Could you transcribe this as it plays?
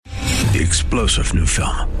The explosive new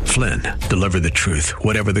film, Flynn, deliver the truth,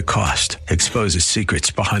 whatever the cost, exposes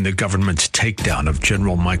secrets behind the government's takedown of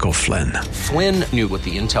General Michael Flynn. Flynn knew what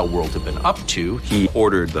the intel world had been up to. He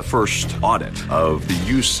ordered the first audit of the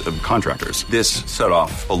use of contractors. This set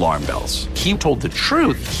off alarm bells. He told the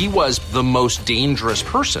truth. He was the most dangerous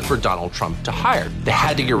person for Donald Trump to hire. They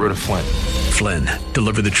had to get rid of Flynn. Flynn,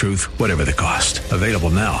 deliver the truth, whatever the cost. Available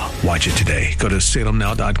now. Watch it today. Go to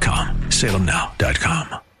salemnow.com.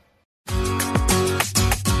 salemnow.com.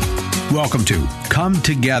 Welcome to Come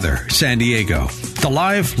Together San Diego, the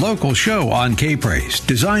live local show on K-Praise,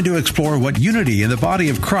 designed to explore what unity in the body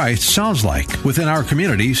of Christ sounds like within our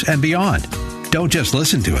communities and beyond. Don't just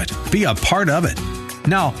listen to it, be a part of it.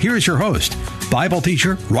 Now, here's your host, Bible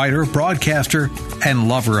teacher, writer, broadcaster, and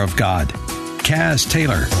lover of God, Kaz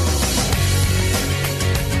Taylor.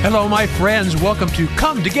 Hello, my friends. Welcome to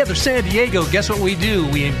Come Together San Diego. Guess what we do?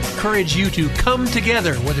 We encourage you to come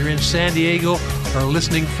together, whether in San Diego or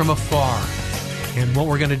listening from afar. And what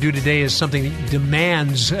we're going to do today is something that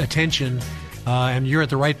demands attention. And you're at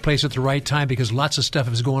the right place at the right time because lots of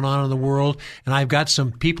stuff is going on in the world. And I've got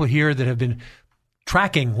some people here that have been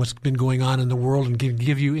tracking what's been going on in the world and can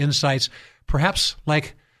give you insights, perhaps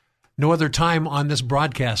like no other time on this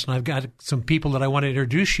broadcast. And I've got some people that I want to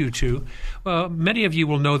introduce you to. Many of you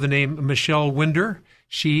will know the name Michelle Winder.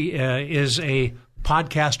 She is a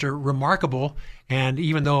podcaster, remarkable. And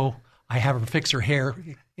even though I have her fix her hair,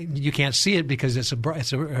 you can't see it because it's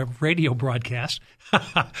a radio broadcast.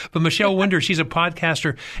 But Michelle Winder, she's a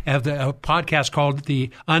podcaster of a podcast called The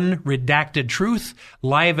Unredacted Truth,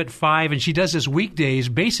 live at 5. And she does this weekdays,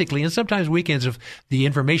 basically, and sometimes weekends if the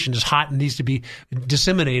information is hot and needs to be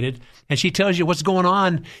disseminated. And she tells you what's going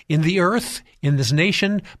on in the earth, in this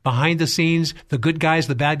nation, behind the scenes, the good guys,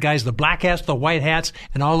 the bad guys, the black hats, the white hats,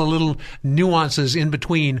 and all the little nuances in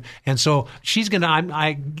between. And so she's going to,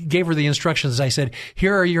 I gave her the instructions. I said,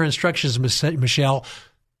 here are your instructions, Michelle.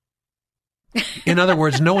 In other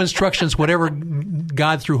words, no instructions, whatever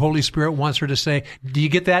God through Holy Spirit wants her to say. Do you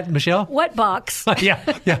get that, Michelle? What box? yeah,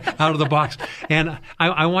 out of the box. And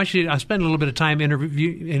I want you to spend a little bit of time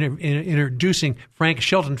introducing Frank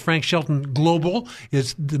Shelton. Frank Shelton Global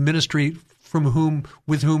is the ministry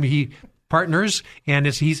with whom he partners, and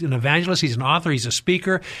he's an evangelist, he's an author, he's a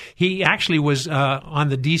speaker. He actually was on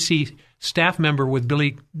the D.C. staff member with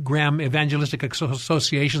Billy Graham Evangelistic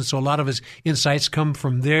Association, so a lot of his insights come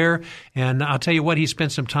from there. And I'll tell you what, he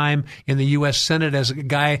spent some time in the U.S. Senate as a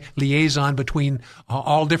guy liaison between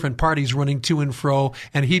all different parties running to and fro,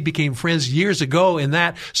 and he became friends years ago in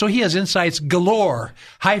that. So he has insights galore.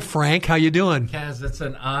 Hi, Frank. How you doing? Kaz, it's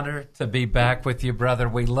an honor to be back with you, brother.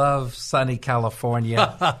 We love sunny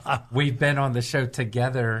California. We've been on the show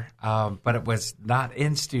together, but it was not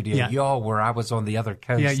in studio. Yeah. Y'all were. I was on the other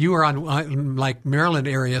coast. Yeah, you were on like Maryland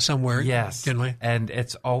area somewhere. Yes, didn't we? And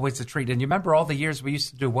it's always a treat. And you remember all the years we used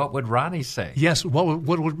to do What Would Ronnie Say? Yes. What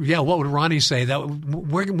would Ronnie say? That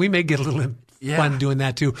we may get a little fun doing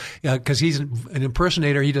that too, because he's an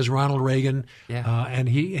impersonator. He does Ronald Reagan, and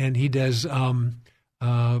he does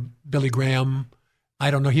Billy Graham.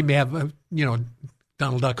 I don't know. He may have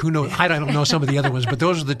Donald Duck. Who knows? I don't know some of the other ones, but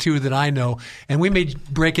those are the two that I know. And we may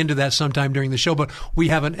break into that sometime during the show, but we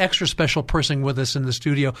have an extra special person with us in the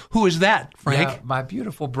studio. Who is that, Frank? Yeah, my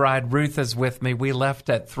beautiful bride, Ruth, is with me. We left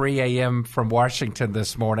at 3 a.m. from Washington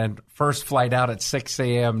this morning. First flight out at 6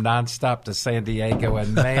 a.m. nonstop to San Diego.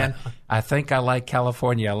 And, man, I think I like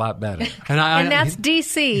California a lot better. And that's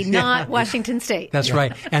D.C., not Washington State. That's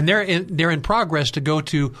right. And they're in progress to go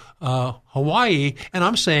to Hawaii. And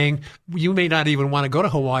I'm saying you may not even want to go to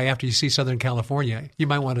Hawaii after you see Southern California. You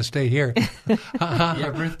might want to stay here. Yeah,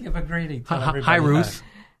 Ruth, give a greeting. Hi, Ruth.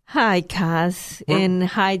 Hi, Kaz. And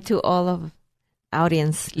hi to all of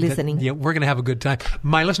audience listening. We're going to have a good time.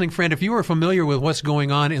 My listening friend, if you are familiar with what's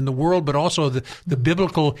going on in the world, but also the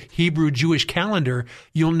biblical Hebrew Jewish calendar,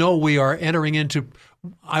 you'll know we are entering into,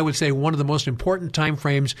 I would say, one of the most important time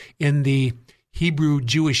frames in the Hebrew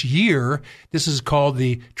Jewish year. This is called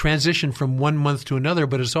the transition from one month to another,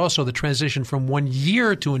 but it's also the transition from one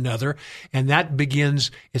year to another. And that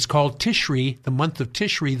begins, it's called Tishri, the month of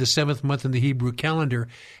Tishri, the 7th month in the Hebrew calendar.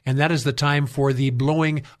 And that is the time for the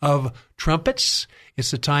blowing of trumpets.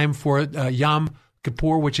 It's the time for Yom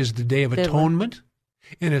Kippur, which is the Day of Atonement.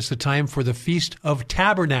 and it's the time for the Feast of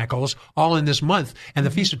Tabernacles, all in this month. And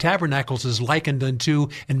the Feast of Tabernacles is likened unto,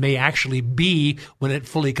 and may actually be, when it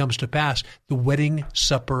fully comes to pass, the wedding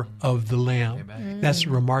supper of the Lamb. Amen. That's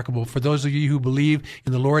remarkable. For those of you who believe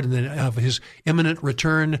in the Lord and of His imminent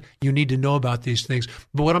return, you need to know about these things.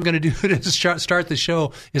 But what I'm going to do to start the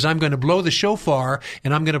show is I'm going to blow the shofar,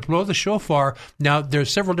 and I'm going to blow the shofar. Now,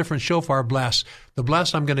 there's several different shofar blasts. The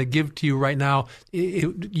blast I'm going to give to you right now,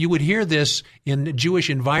 you would hear this in Jewish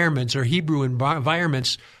environments or Hebrew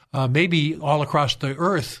environments, maybe all across the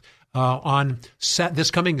earth. On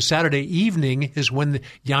this coming Saturday evening is when the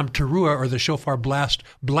Yom Teruah, or the shofar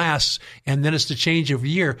blasts, and then it's the change of the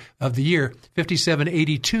year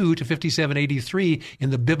 5782 to 5783 in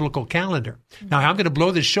the biblical calendar. Now, I'm going to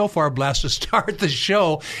blow this shofar blast to start the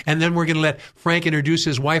show, and then we're going to let Frank introduce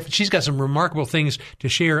his wife. She's got some remarkable things to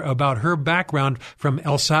share about her background from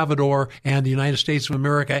El Salvador and the United States of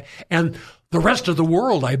America, and the rest of the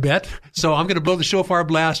world, I bet. So I'm going to blow the shofar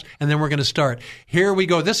blast, and then we're going to start. Here we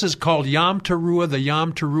go. This is called Yom Teruah, the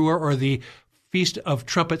Yom Teruah, or the Feast of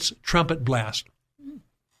Trumpets trumpet blast.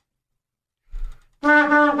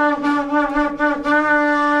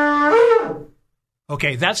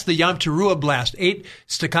 Okay, that's the Yom Teruah blast. 8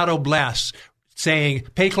 staccato blasts, saying,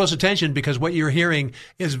 pay close attention, because what you're hearing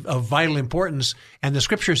is of vital importance. And the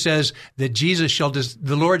scripture says that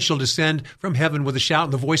the Lord shall descend from heaven with a shout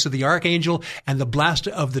and the voice of the archangel and the blast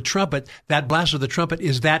of the trumpet. That blast of the trumpet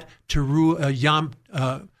is that Teruah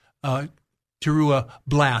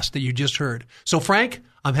blast that you just heard. So, Frank,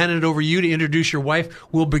 I'm handing it over to you to introduce your wife.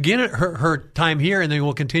 We'll begin her time here, and then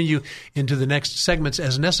we'll continue into the next segments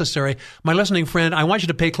as necessary. My listening friend, I want you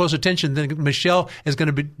to pay close attention. Then Michelle is going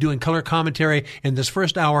to be doing color commentary in this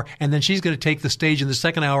first hour, and then she's going to take the stage in the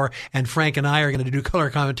second hour, and Frank and I are going to do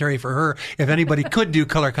color commentary for her. If anybody could do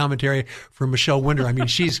color commentary for Michelle Winder, I mean,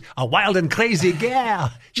 she's a wild and crazy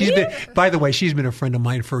gal. By the way, she's been a friend of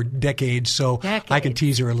mine for decades, so I can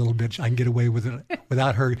tease her a little bit. I can get away with it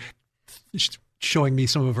without her showing me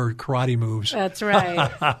some of her karate moves. That's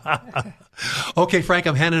right. Okay, Frank,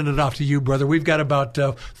 I'm handing it off to you, brother. We've got about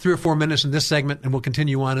 3 or 4 minutes in this segment, and we'll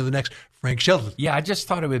continue on to the next. Frank Shelton. Yeah, I just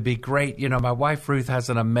thought it would be great. You know, my wife, Ruth, has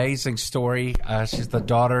an amazing story. She's the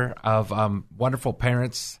daughter of wonderful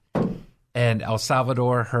parents in El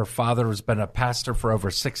Salvador. Her father has been a pastor for over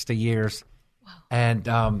 60 years. Wow.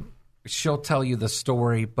 And she'll tell you the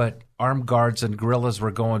story, but armed guards and guerrillas were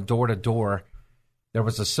going door to door. There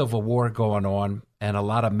was a civil war going on and a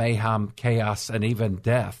lot of mayhem, chaos, and even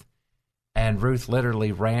death. And Ruth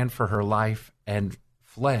literally ran for her life and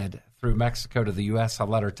fled through Mexico to the U.S. I'll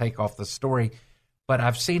let her take off the story. But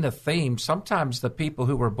I've seen a theme. Sometimes the people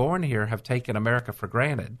who were born here have taken America for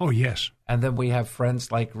granted. Oh, yes. And then we have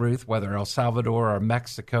friends like Ruth, whether El Salvador or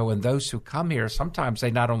Mexico, and those who come here, sometimes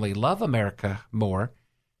they not only love America more,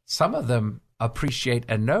 some of them appreciate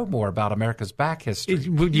and know more about America's back history.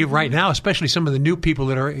 You're right now, especially some of the new people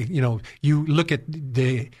that are, you look at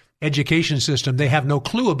the education system, they have no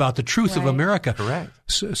clue about the truth of America. Correct.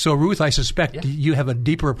 So Ruth, I suspect you have a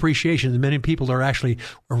deeper appreciation than many people that are actually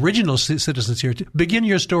original citizens here. Begin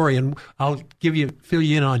your story, and I'll fill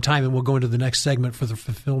you in on time, and we'll go into the next segment for the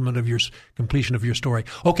fulfillment of your completion of your story.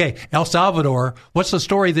 Okay, El Salvador, what's the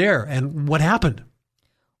story there, and what happened?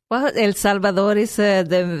 Well, El Salvador is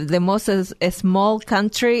the most small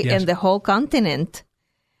country in the whole continent.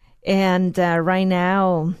 And right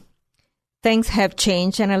now, things have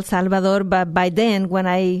changed in El Salvador. But by then, when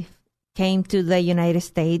I came to the United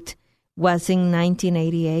States, was in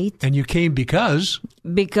 1988. And you came because?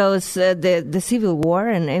 Because the Civil War.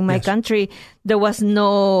 And in my country, there was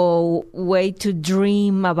no way to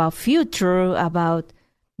dream about future, about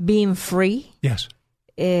being free. Yes.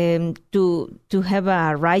 To have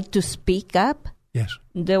a right to speak up. Yes.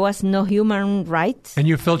 There was no human rights. And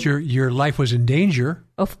you felt your life was in danger.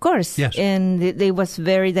 Of course. Yes. And it was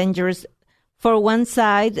very dangerous. For one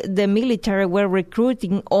side, the military were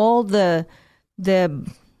recruiting all the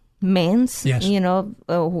men,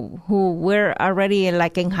 who were already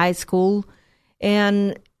like in high school.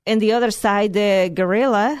 And on the other side, the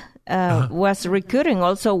guerrilla was recruiting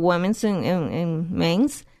also women and men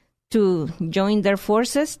to join their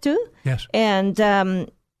forces too. Yes. And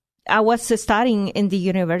I was studying in the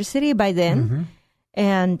university by then. Mm-hmm.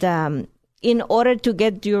 And in order to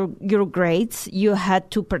get your grades, you had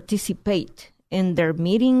to participate in their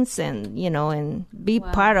meetings and, and be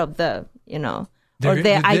part of the, or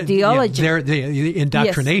their ideology. The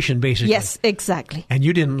indoctrination, basically. Yes, exactly. And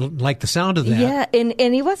you didn't like the sound of that. Yeah, and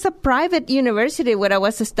it was a private university where I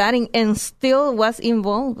was studying and still was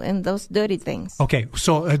involved in those dirty things. Okay,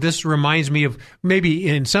 so this reminds me of maybe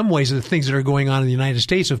in some ways of the things that are going on in the United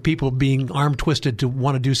States of people being arm-twisted to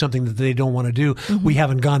want to do something that they don't want to do. Mm-hmm. We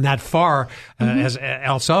haven't gone that far as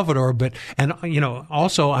El Salvador, but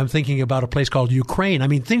also I'm thinking about a place called Ukraine. I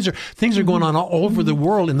mean, things are going on all over the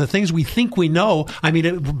world, and the things we think we know. I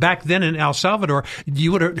mean, back then in El Salvador,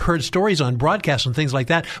 you would have heard stories on broadcasts and things like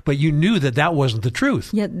that, but you knew that wasn't the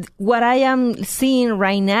truth. Yeah, what I am seeing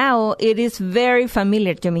right now, it is very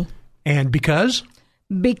familiar to me. And because?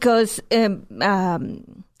 Because the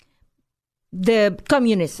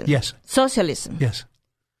communism, yes, socialism, yes,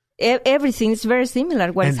 everything is very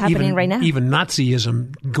similar. What's happening right now? Even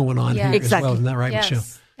Nazism going on here as well. Isn't that right, Michelle?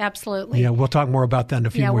 Absolutely. Yeah, we'll talk more about that in a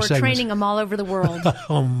few more segments. Yeah, we're training them all over the world.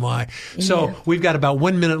 Oh, my. So we've got about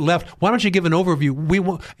 1 minute left. Why don't you give an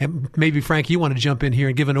overview? And maybe, Frank, you want to jump in here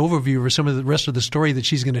and give an overview of some of the rest of the story that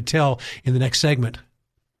she's going to tell in the next segment.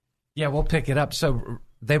 Yeah, we'll pick it up. So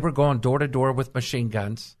they were going door to door with machine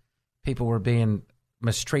guns. People were being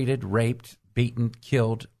mistreated, raped, beaten,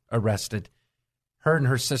 killed, arrested. Her and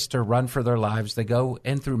her sister run for their lives. They go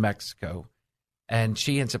in through Mexico. And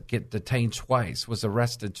she ends up getting detained twice, was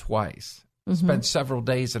arrested twice, spent several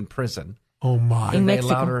days in prison. Oh, my. And they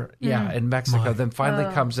allowed her, in Mexico. Then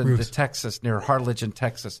finally comes into Texas, near Harlingen,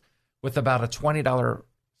 Texas, with about a $20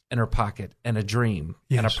 in her pocket and a dream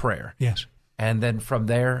and a prayer. Yes. And then from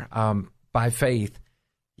there, by faith,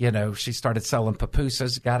 she started selling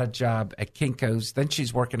pupusas, got a job at Kinko's. Then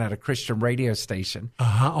she's working at a Christian radio station.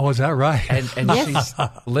 Oh, is that right? And she's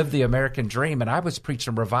lived the American dream. And I was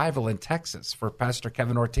preaching revival in Texas for Pastor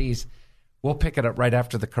Kevin Ortiz. We'll pick it up right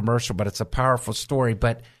after the commercial, but it's a powerful story.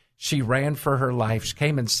 But she ran for her life. She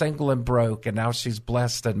came in single and broke, and now she's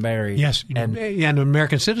blessed and married. Yes, and an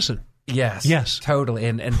American citizen. Yes, totally.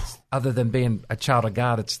 And other than being a child of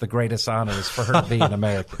God, it's the greatest honor is for her to be an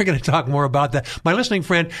American. We're going to talk more about that. My listening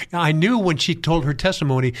friend, I knew when she told her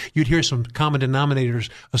testimony, you'd hear some common denominators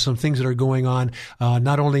of some things that are going on,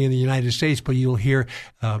 not only in the United States, but you'll hear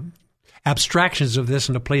abstractions of this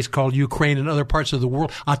in a place called Ukraine and other parts of the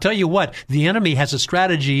world. I'll tell you what, the enemy has a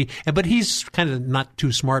strategy, but he's kind of not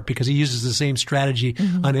too smart because he uses the same strategy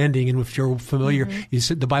unending. And if you're familiar,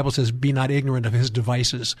 the Bible says, be not ignorant of his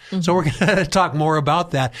devices. So we're going to talk more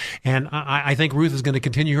about that. And I think Ruth is going to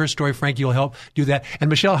continue her story. Frank, you'll help do that. And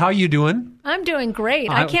Michelle, how are you doing? I'm doing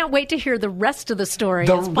great. I can't wait to hear the rest of the story.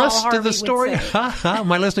 The rest of the story?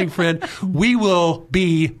 My listening friend, we will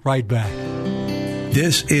be right back.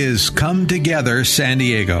 This is Come Together San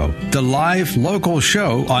Diego, the live local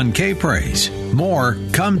show on K-Praise. More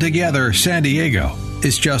Come Together San Diego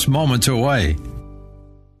is just moments away.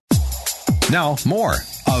 Now, more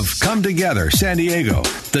of Come Together San Diego,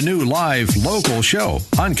 the new live local show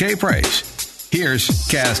on K-Praise. Here's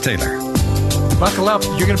Kaz Taylor. Buckle up.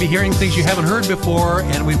 You're going to be hearing things you haven't heard before,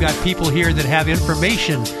 and we've got people here that have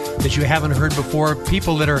information that you haven't heard before.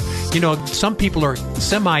 People that are, some people are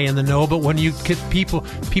semi in the know, but when you get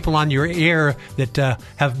people on your air that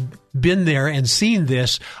have been there and seen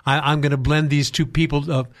this, I'm going to blend these two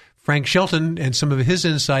people, Frank Shelton and some of his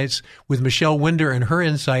insights with Michelle Winder and her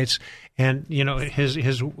insights, and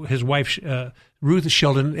his wife Ruth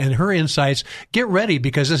Shelton and her insights. Get ready,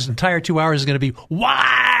 because this entire 2 hours is going to be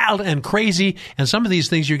wild and crazy. And some of these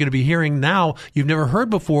things you're going to be hearing now you've never heard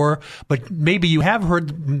before, but maybe you have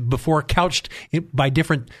heard before, couched by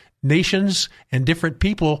different nations and different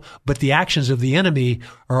people. But the actions of the enemy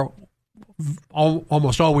are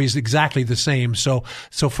almost always exactly the same. So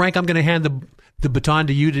Frank, I'm going to hand the baton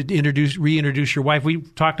to you to reintroduce your wife. We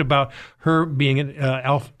talked about her being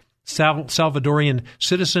an Salvadorian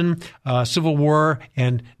citizen, civil war,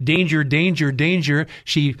 and danger.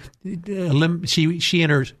 She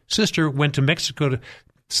and her sister went to Mexico to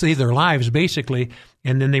save their lives, basically,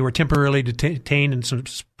 and then they were temporarily detained, and some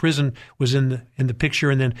prison was in the picture,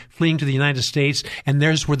 and then fleeing to the United States. And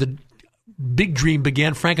there's where the big dream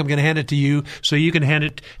began. Frank, I'm going to hand it to you so you can hand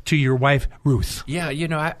it to your wife, Ruth. Yeah,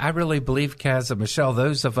 I really believe, Kaz and Michelle,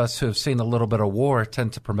 those of us who have seen a little bit of war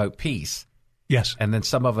tend to promote peace. Yes. And then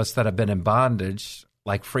some of us that have been in bondage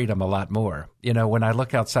like freedom a lot more. When I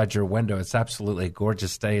look outside your window, it's absolutely a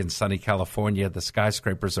gorgeous day in sunny California. The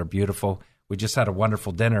skyscrapers are beautiful. We just had a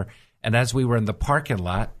wonderful dinner. And as we were in the parking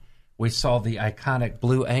lot, we saw the iconic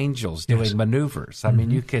Blue Angels doing maneuvers. I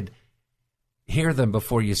mean, you could hear them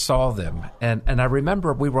before you saw them. And I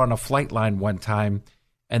remember we were on a flight line one time,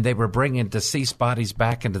 and they were bringing deceased bodies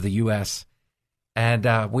back into the U.S.,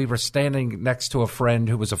 And we were standing next to a friend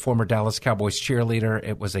who was a former Dallas Cowboys cheerleader.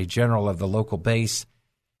 It was a general of the local base.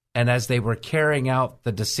 And as they were carrying out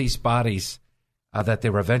the deceased bodies that they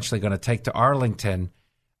were eventually going to take to Arlington,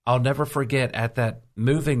 I'll never forget at that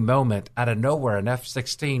moving moment, out of nowhere, an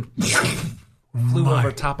F-16 flew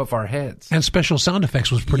over top of our heads. And special sound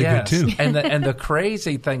effects was pretty good, too. And the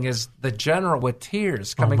crazy thing is the general with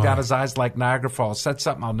tears coming down his eyes like Niagara Falls said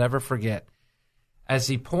something I'll never forget. As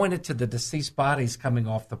he pointed to the deceased bodies coming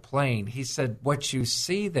off the plane, he said, what you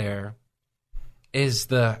see there is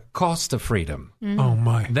the cost of freedom. Oh,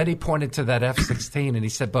 my. And then he pointed to that F-16 and he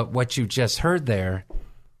said, but what you just heard there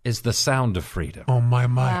is the sound of freedom. Oh, my.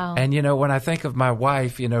 Wow. And, when I think of my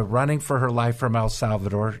wife, running for her life from El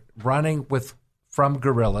Salvador, running from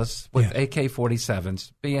guerrillas with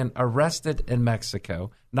AK-47s, being arrested in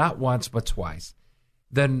Mexico, not once but twice,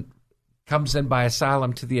 then comes in by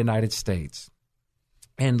asylum to the United States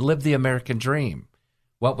and lived the American dream.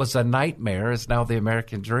 What was a nightmare is now the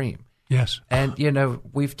American dream. Yes. And,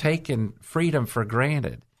 we've taken freedom for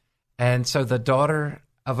granted. And so the daughter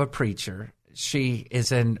of a preacher, she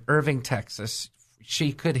is in Irving, Texas.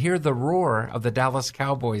 She could hear the roar of the Dallas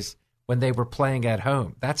Cowboys when they were playing at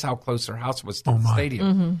home. That's how close her house was to the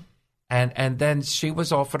stadium. Mm-hmm. And then she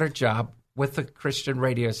was offered a job with a Christian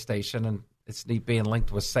radio station, and it's neat being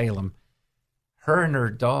linked with Salem. Her and her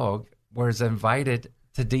dog was invited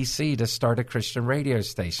to D.C. to start a Christian radio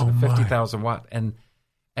station, a 50,000 watt.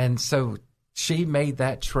 And so she made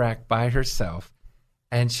that trek by herself,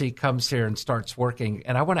 and she comes here and starts working.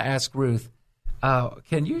 And I want to ask Ruth,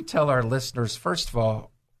 can you tell our listeners, first of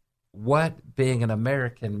all, what being an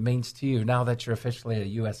American means to you now that you're officially a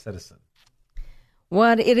U.S. citizen?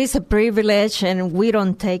 Well, it is a privilege, and we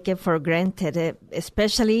don't take it for granted,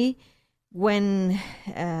 especially when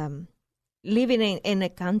living in a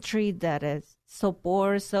country that is so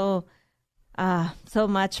poor, so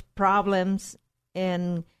much problems,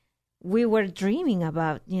 and we were dreaming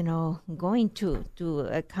about, going to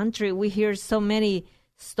a country. We hear so many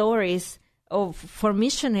stories for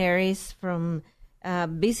missionaries from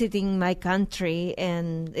visiting my country,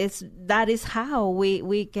 and that is how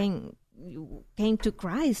we came to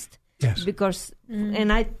Christ. Yes. Because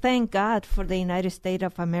and I thank God for the United States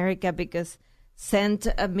of America, because sent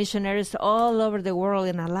missionaries all over the world,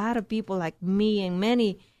 and a lot of people like me and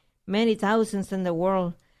many thousands in the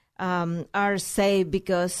world are saved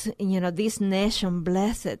because this nation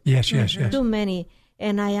blessed. Yes. Too many.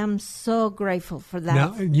 And I am so grateful for that.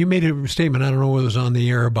 Now, you made a statement, I don't know whether it was on the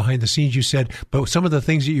air or behind the scenes, you said, but some of the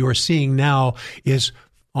things that you are seeing now is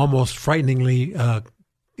almost frighteningly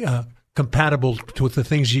compatible with the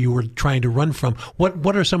things you were trying to run from.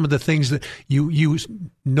 What are some of the things that you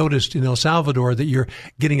noticed in El Salvador that you're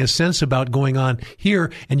getting a sense about going on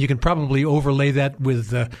here? And you can probably overlay that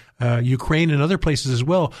with Ukraine and other places as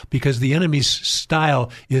well, because the enemy's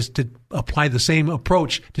style is to apply the same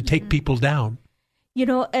approach to take people down.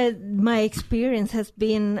 My experience has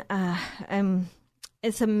been,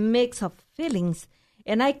 it's a mix of feelings,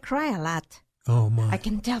 and I cry a lot. Oh, my. I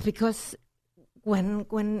can tell, because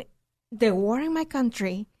when the war in my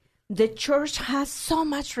country, the church has so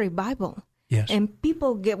much revival. Yes. And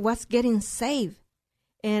people was getting saved.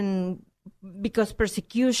 And because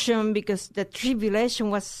persecution, because the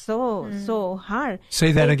tribulation was so hard.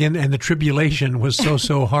 Say that again. And the tribulation was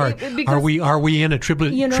so hard. Are we in a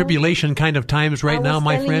tribulation kind of times right now,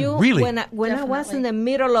 my friend? Really? When I was in the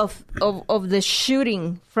middle of the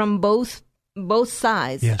shooting from both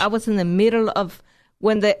sides, yes. I was in the middle of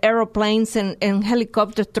when the aeroplanes and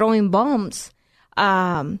helicopters throwing bombs.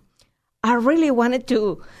 I really wanted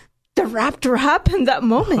to the rapture happen that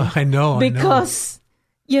moment. I know. Because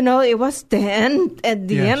it was the end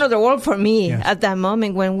end of the world for me at that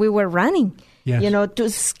moment when we were running, to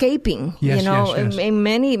escaping, yes. And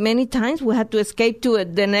many times we had to escape to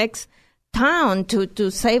the next town to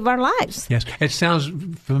save our lives. Yes. It sounds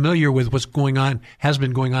familiar with what's going on, has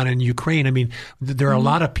been going on in Ukraine. I mean, there are a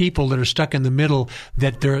lot of people that are stuck in the middle,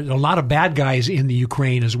 that there are a lot of bad guys in the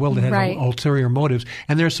Ukraine as well that have ulterior motives.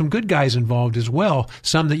 And there are some good guys involved as well,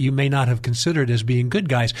 some that you may not have considered as being good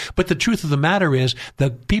guys. But the truth of the matter is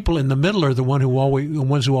the people in the middle are the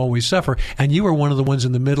ones who always suffer. And you are one of the ones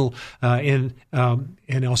in the middle in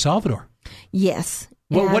El Salvador. Yes.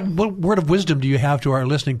 What word of wisdom do you have to our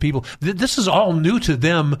listening people? This is all new to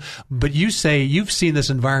them, but you say you've seen this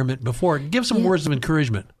environment before. Give some words of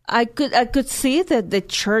encouragement. I could see that the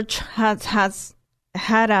church has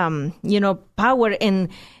had power in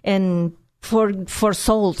for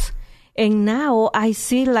souls, and now I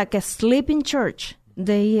see like a sleeping church.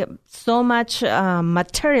 They so much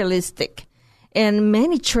materialistic, and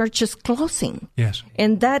many churches closing. Yes.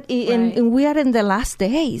 And and we are in the last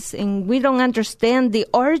days, and we don't understand the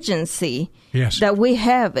urgency that we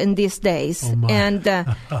have in these days. Oh,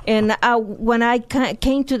 my. And when I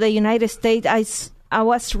came to the United States, I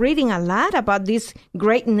was reading a lot about this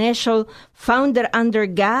great nation founded under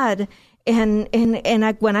God, and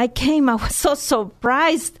when I came, I was so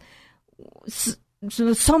surprised.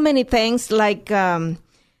 So many things, like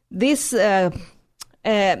this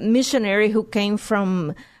missionary who came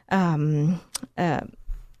from Thailand,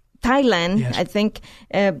 I think,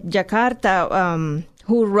 Jakarta,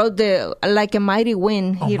 who wrote Like a Mighty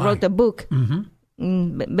Wind. He wrote a book.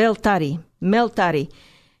 Mel Tari.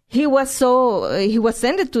 He was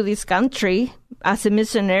sent to this country as a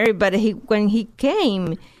missionary, but when he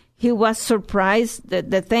came, he was surprised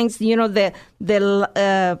that the things,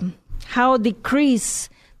 how decreased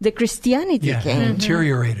the Christianity came.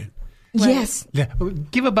 Deteriorated. Right. Yes. Yeah.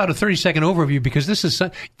 Give about a 30-second overview, because this is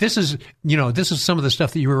some of the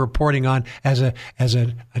stuff that you were reporting on as a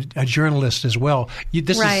journalist as well.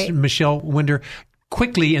 This is Michelle Winder.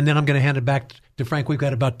 Quickly, and then I'm going to hand it back to Frank. We've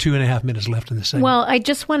got about 2.5 minutes left in the segment. Well, I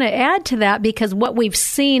just want to add to that, because what we've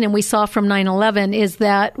seen and we saw from 9/11 is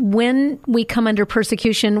that when we come under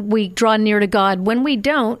persecution, we draw near to God. When we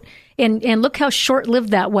don't, and look how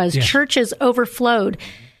short-lived that was. Yes. Churches overflowed.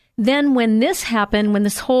 Then when this happened, when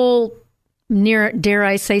this whole, dare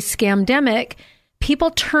I say, scamdemic,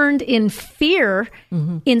 people turned in fear,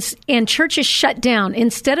 and churches shut down.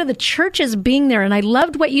 Instead of the churches being there, and I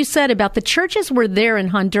loved what you said about the churches were there in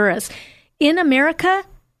Honduras. In America,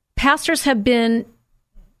 pastors have been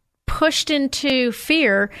pushed into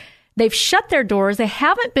fear. They've shut their doors. They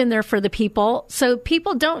haven't been there for the people, so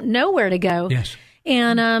people don't know where to go. Yes.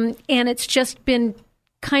 And it's just been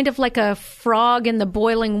kind of like a frog in the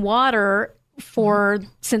boiling water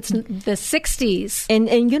since the 60s.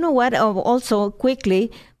 And you know what? Also,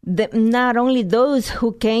 quickly, not only those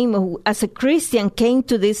who came who, as a Christian, came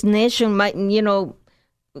to this nation,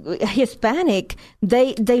 Hispanic,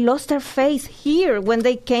 they lost their faith here when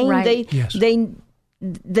they came. Right.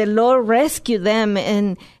 The Lord rescued them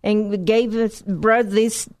and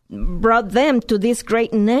brought them to this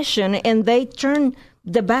great nation, and they turned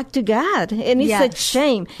the back to God, and it's a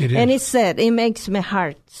shame. And it's sad. It makes my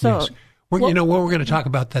heart so. Yes. We're going to talk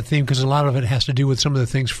about that theme, because a lot of it has to do with some of the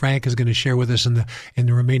things Frank is going to share with us in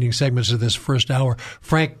the remaining segments of this first hour.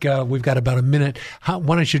 Frank, we've got about a minute. Why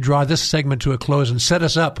don't you draw this segment to a close and set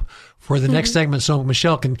us up for the next segment, so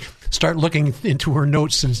Michelle can start looking into her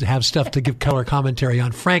notes and have stuff to give color commentary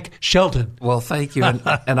on. Frank Shelton. Well, thank you,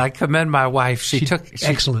 and I commend my wife. She took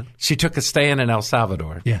a stand in El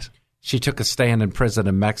Salvador. Yes. She took a stand in prison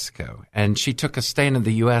in Mexico, and she took a stand in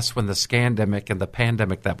the U.S. when the scandemic and the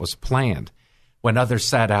pandemic that was planned. When others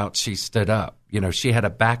sat out, she stood up. She had a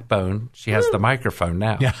backbone. She has the microphone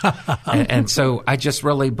now. Yeah. and so I just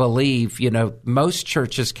really believe, most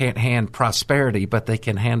churches can't handle prosperity, but they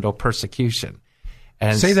can handle persecution.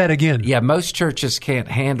 And say that again. Yeah, most churches can't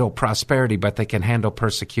handle prosperity, but they can handle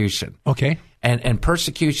persecution. Okay. And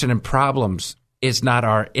persecution and problems is not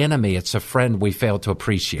our enemy. It's a friend we fail to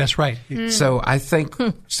appreciate. That's right. So I think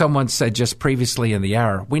someone said just previously in the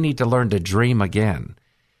hour, we need to learn to dream again.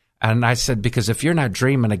 And I said, because if you're not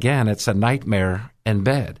dreaming again, it's a nightmare in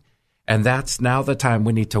bed. And that's now the time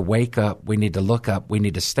we need to wake up, we need to look up, we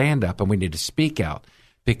need to stand up, and we need to speak out.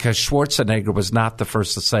 Because Schwarzenegger was not the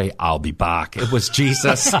first to say, I'll be back. It was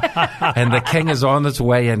Jesus. And the king is on his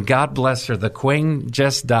way. And God bless her. The queen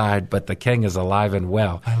just died, but the king is alive and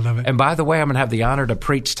well. I love it. And by the way, I'm going to have the honor to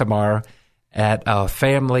preach tomorrow at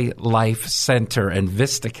Family Life Center in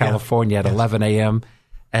Vista, California at 11 a.m.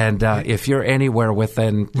 And if you're anywhere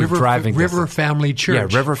within driving River Family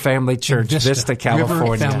Church. Yeah, River Family Church, Vista,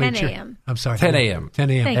 California. 10 a.m. I'm sorry. 10 a.m.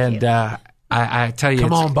 10 a.m. And I tell you,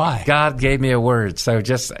 come on by. God gave me a word, so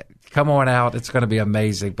just come on out. It's going to be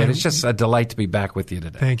amazing. But it's just a delight to be back with you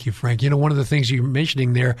today. Thank you, Frank. One of the things you're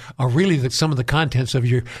mentioning there are really some of the contents of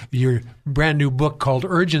your brand new book called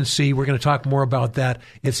Urgency. We're going to talk more about that.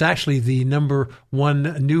 It's actually the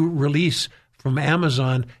 #1 new release from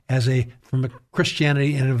Amazon from a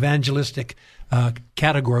Christianity and evangelistic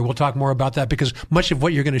category. We'll talk more about that, because much of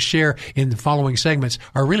what you're going to share in the following segments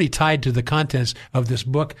are really tied to the contents of this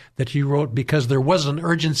book that you wrote, because there was an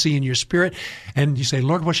urgency in your spirit. And you say,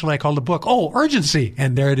 Lord, what shall I call the book? Oh, Urgency.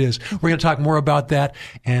 And there it is. We're going to talk more about that.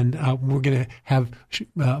 And we're going to have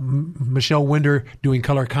Michelle Winder doing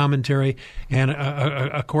color commentary. And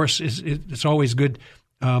of course, it's always good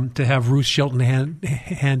to have Ruth Shelton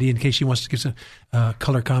handy in case she wants to give some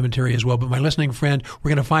color commentary as well. But my listening friend, we're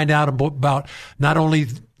going to find out about not only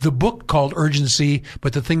the book called Urgency,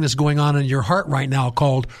 but the thing that's going on in your heart right now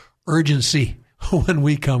called Urgency. when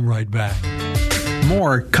we come right back.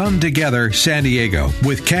 More Come Together San Diego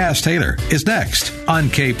with Kaz Taylor is next on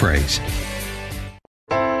K-Praise.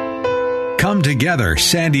 Come Together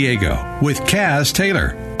San Diego with Kaz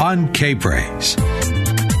Taylor on K-Praise.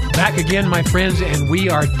 Back again, my friends, and we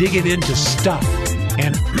are digging into stuff.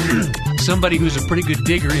 And somebody who's a pretty good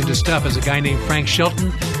digger into stuff is a guy named Frank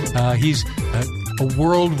Shelton. He's a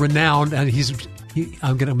world-renowned, and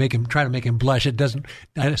I'm going to try to make him blush.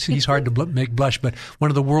 He's hard to make blush, but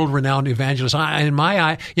one of the world-renowned evangelists. In my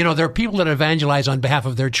eye, there are people that evangelize on behalf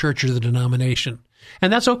of their church or the denomination.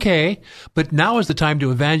 And that's okay, but now is the time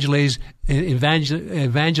to evangelize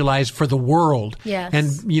for the world. Yes. And,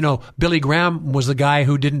 Billy Graham was the guy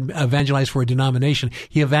who didn't evangelize for a denomination.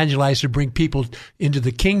 He evangelized to bring people into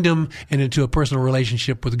the kingdom and into a personal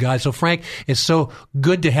relationship with God. So, Frank, it's so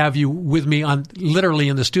good to have you with me literally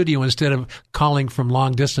in the studio instead of calling from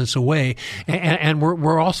long distance away. And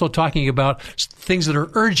we're also talking about things that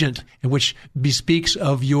are urgent, and which bespeaks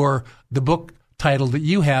of the book title that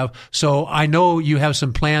you have. So I know you have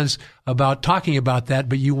some plans about talking about that,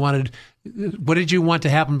 but what did you want to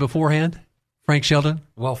happen beforehand, Frank Shelton?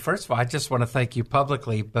 Well, first of all, I just want to thank you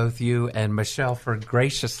publicly, both you and Michelle, for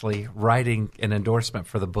graciously writing an endorsement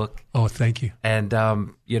for the book. Oh, thank you. And,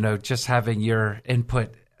 just having your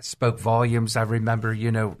input spoke volumes. I remember,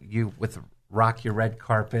 you with Rock Your Red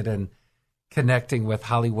Carpet and connecting with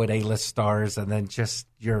Hollywood A-list stars, and then just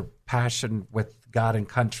your passion with God and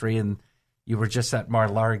country. And you were just at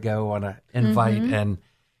Mar-Largo on an invite, and,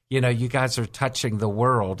 you guys are touching the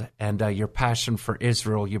world, and your passion for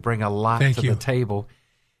Israel, you bring a lot to the table.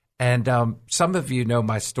 And some of you know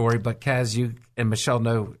my story, but Kaz, you and Michelle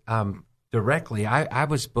know directly. I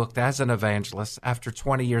was booked as an evangelist after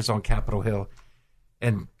 20 years on Capitol Hill.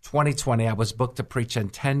 In 2020, I was booked to preach in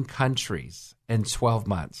 10 countries in 12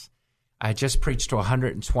 months. I just preached to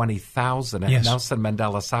 120,000 at Nelson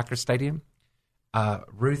Mandela Soccer Stadium.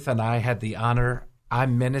 Ruth and I had the honor.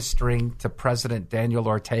 I'm ministering to President Daniel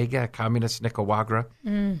Ortega, communist Nicaragua.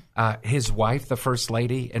 His wife, the First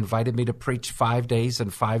Lady, invited me to preach 5 days in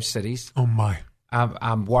 5 cities. Oh, my.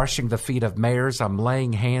 I'm washing the feet of mayors. I'm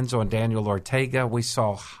laying hands on Daniel Ortega. We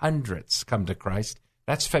saw hundreds come to Christ.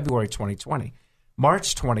 That's February 2020.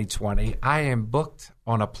 March 2020, I am booked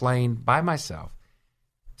on a plane by myself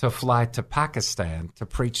to fly to Pakistan to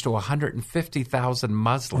preach to 150,000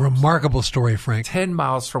 Muslims. Remarkable story, Frank. 10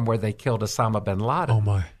 miles from where they killed Osama bin Laden. Oh,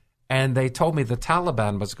 my. And they told me the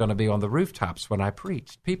Taliban was going to be on the rooftops when I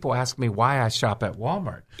preached. People ask me why I shop at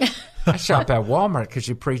Walmart. I shop at Walmart because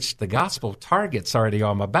you preached the gospel. Target's already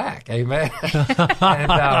on my back. Amen.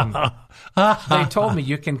 And they told me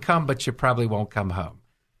you can come, but you probably won't come home.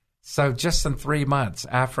 So just in 3 months,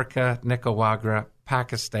 Africa, Nicaragua,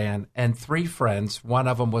 Pakistan, and 3 friends. One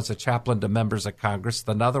of them was a chaplain to members of Congress.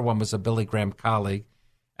 Another one was a Billy Graham colleague.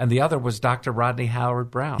 And the other was Dr. Rodney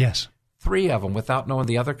Howard-Browne. Yes. 3 of them without knowing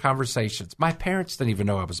the other conversations. My parents didn't even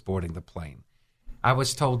know I was boarding the plane. I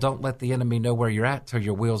was told, don't let the enemy know where you're at till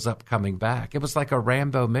your wheel's up coming back. It was like a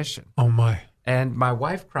Rambo mission. Oh, my. And my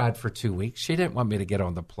wife cried for 2 weeks. She didn't want me to get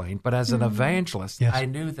on the plane. But as an evangelist, I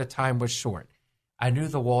knew the time was short. I knew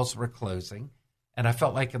the walls were closing. And I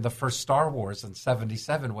felt like in the first Star Wars in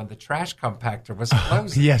 1977 when the trash compactor was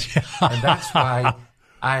closing. Yes. And that's why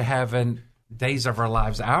I have in Days of Our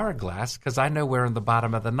Lives Hourglass, because I know we're in the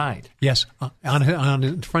bottom of the night. Yes. On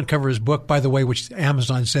the front cover of his book, by the way, which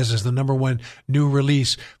Amazon says is the #1 new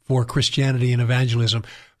release for Christianity and evangelism,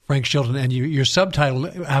 Frank Shelton, and your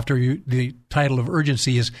subtitle after the title of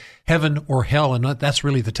urgency is Heaven or Hell, and that's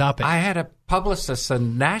really the topic. I had a publicist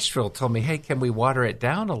in Nashville told me, hey, can we water it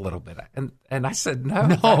down a little bit? And I said,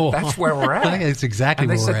 no. That's where we're at. It's exactly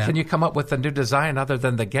where we're at. And they said, can you come up with a new design other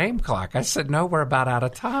than the game clock? I said, no, we're about out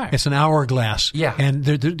of time. It's an hourglass. Yeah. And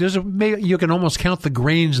you can almost count the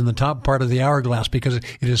grains in the top part of the hourglass because it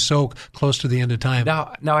is so close to the end of time.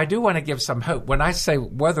 Now, I do want to give some hope. When I say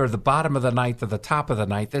whether the bottom of the ninth or the top of the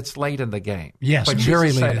ninth, it's late in the game. Yes, but very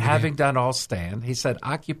Jesus late said, in the having game. done all stand, he said,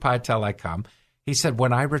 occupy till I come. He said,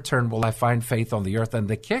 when I return, will I find faith on the earth? And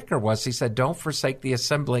the kicker was, he said, don't forsake the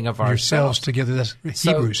assembling of yourselves together. That's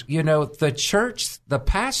Hebrews. So, the church, the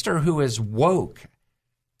pastor who is woke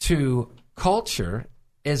to culture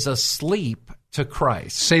is asleep to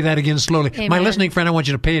Christ. Say that again slowly. Amen. My listening friend, I want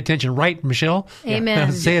you to pay attention. Right, Michelle?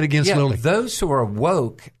 Amen. Say it again slowly. Those who are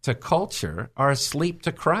woke to culture are asleep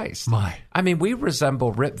to Christ. I mean, we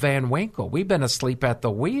resemble Rip Van Winkle. We've been asleep at the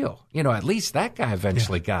wheel. At least that guy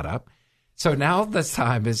eventually got up. So now the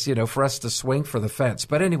time is, for us to swing for the fence.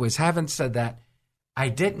 But anyways, having said that, I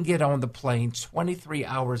didn't get on the plane 23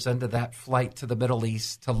 hours into that flight to the Middle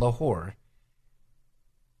East, to Lahore.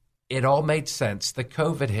 it all made sense. The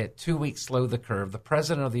COVID hit, 2 weeks slow the curve. The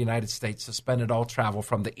president of the United States suspended all travel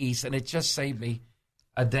from the East, and it just saved me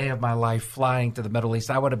a day of my life flying to the Middle East.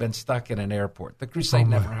 I would have been stuck in an airport. The crusade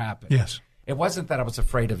never happened. Yes. It wasn't that I was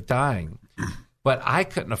afraid of dying, but I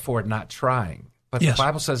couldn't afford not trying. But the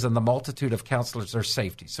Bible says in the multitude of counselors there's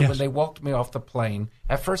safety. So when they walked me off the plane,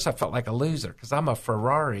 at first I felt like a loser because I'm a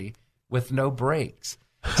Ferrari with no brakes.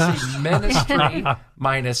 See, ministry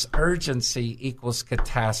minus urgency equals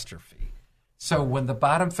catastrophe. So when the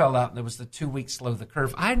bottom fell out and there was the 2 weeks slow the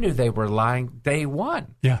curve, I knew they were lying day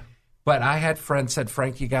one. Yeah. But I had friends said,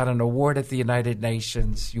 Frank, you got an award at the United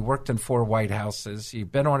Nations. You worked in 4 White Houses.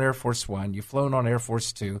 You've been on Air Force One. You've flown on Air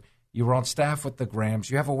Force Two. You were on staff with the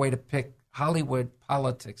Grahams. You have a way to pick Hollywood,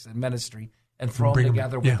 politics, and ministry and throw them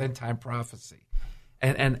together with end-time prophecy.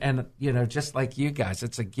 And you know, just like you guys,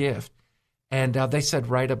 it's a gift. And they said,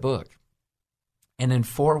 write a book. And in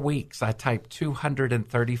 4 weeks, I typed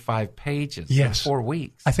 235 pages in 4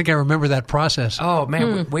 weeks. I think I remember that process. Oh,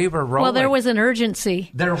 man, we were rolling. Well, there was an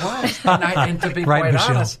urgency. There was. And to be quite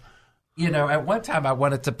honest, you know, at one time I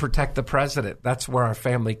wanted to protect the president. That's where our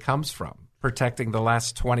family comes from, protecting the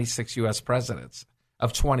last 26 U.S. presidents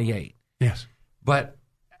of 28. Yes. But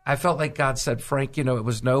I felt like God said, Frank, you know, it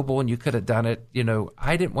was noble and you could have done it. You know,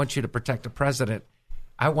 I didn't want you to protect the president.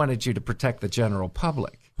 I wanted you to protect the general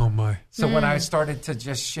public. Oh, my. So when I started to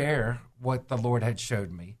just share what the Lord had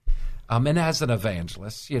showed me, and as an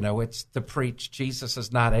evangelist, you know, it's to preach Jesus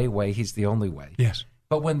is not a way, he's the only way. Yes.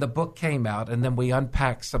 But when the book came out and then we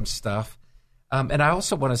unpacked some stuff, and I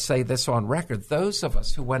also want to say this on record, those of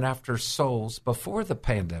us who went after souls before the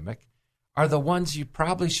pandemic are the ones you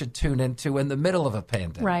probably should tune into in the middle of a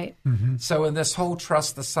pandemic. Right. Mm-hmm. So in this whole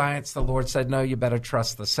trust the science, the Lord said, no, you better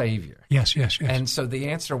trust the Savior. Yes. And so the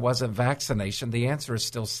answer wasn't vaccination. The answer is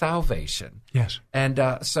still salvation. Yes. And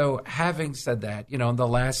so having said that, you know, in the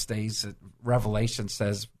last days, Revelation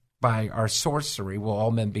says, by our sorcery will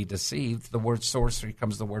all men be deceived. The word sorcery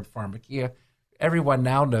comes the word pharmakia. Everyone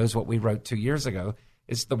now knows what we wrote 2 years ago.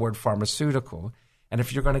 It's the word pharmaceutical. And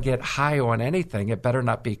if you're going to get high on anything, it better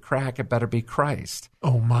not be crack. It better be Christ.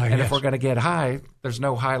 Oh, my. And if we're going to get high, there's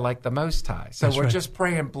no high like the Most High. So we're just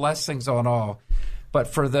praying blessings on all. But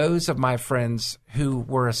for those of my friends who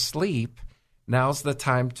were asleep, now's the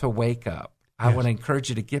time to wake up. I want to encourage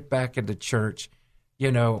you to get back into church.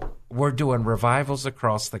 You know, we're doing revivals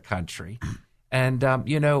across the country. And,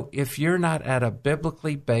 you know, if you're not at a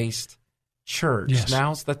biblically based church,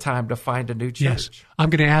 now's the time to find a new church. Yes. I'm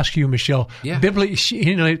going to ask you, Michelle, biblically,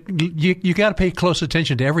 you know, you got to pay close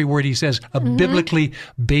attention to every word he says, a biblically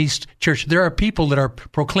based church. There are people that are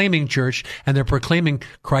proclaiming church and they're proclaiming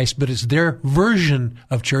Christ, but it's their version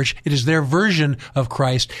of church. It is their version of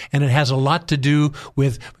Christ, and it has a lot to do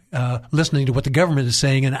with listening to what the government is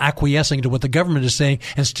saying and acquiescing to what the government is saying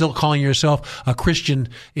and still calling yourself a Christian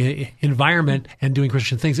environment and doing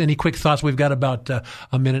Christian things. Any quick thoughts? We've got about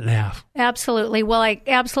a minute and a half. Absolutely. Well, I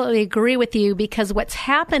absolutely agree with you, because what's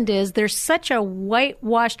happened is there's such a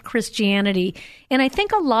whitewashed Christianity. And I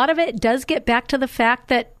think a lot of it does get back to the fact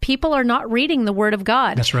that people are not reading the Word of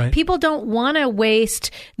God. That's right. People don't want to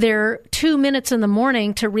waste their 2 minutes in the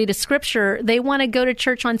morning to read a scripture. They want to go to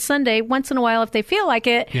church on Sunday once in a while if they feel like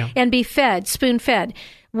it and be fed, spoon-fed.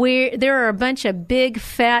 There are a bunch of big,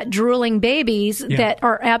 fat, drooling babies that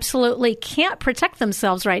are absolutely can't protect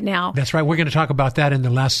themselves right now. That's right. We're going to talk about that in the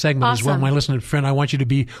last segment as well. My listening friend, I want you to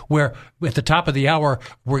be where at the top of the hour,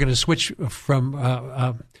 we're going to switch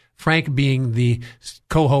from Frank being the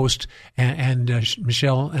co-host and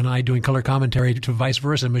Michelle and I doing color commentary to vice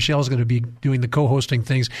versa. Michelle's going to be doing the co-hosting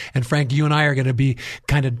things. And Frank, you and I are going to be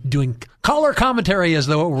kind of doing color commentary as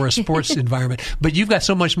though it were a sports environment. But you've got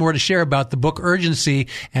so much more to share about the book Urgency.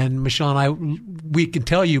 And Michelle and I, we can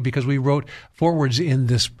tell you because we wrote forwards in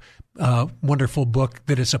this wonderful book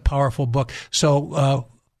that it's a powerful book. So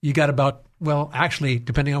you got about... Well, actually,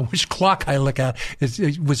 depending on which clock I look at,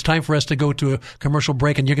 it was time for us to go to a commercial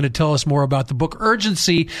break, and you're going to tell us more about the book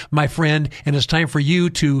Urgency, my friend, and it's time for you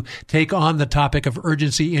to take on the topic of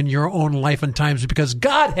urgency in your own life and times, because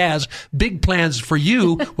God has big plans for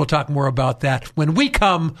you. We'll talk more about that when we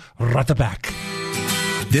come right back.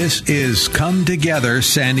 This is Come Together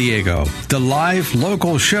San Diego, the live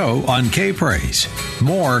local show on K-Praise.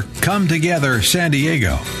 More Come Together San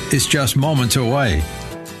Diego is just moments away.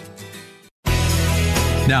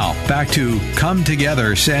 Now, back to Come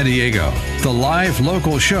Together San Diego, the live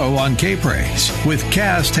local show on K-Praise with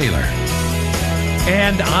Kaz Taylor.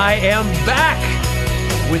 And I am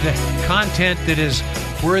back with the content that is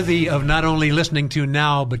worthy of not only listening to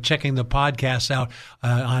now, but checking the podcasts out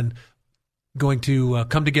on going to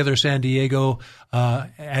Come Together San Diego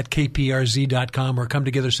at kprz.com or Come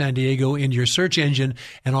Together San Diego in your search engine,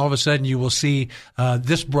 and all of a sudden you will see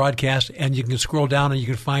this broadcast, and you can scroll down and you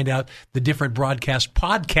can find out the different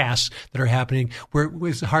podcasts that are happening.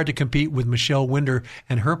 It's hard to compete with Michelle Winder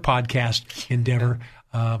and her podcast endeavor.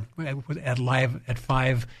 At Live at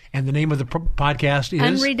 5, and the name of the podcast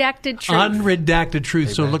is Unredacted Truth. Unredacted Truth.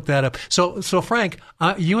 Amen. So look that up. So Frank,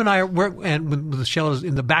 you and I work, and with Michelle is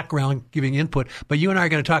in the background giving input, but you and I are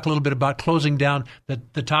going to talk a little bit about closing down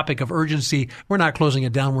the topic of urgency. We're not closing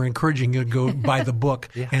it down. We're encouraging you to go buy the book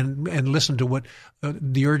and listen to what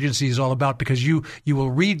the urgency is all about, because you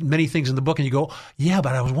will read many things in the book and you go, yeah,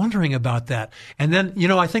 but I was wondering about that. And then,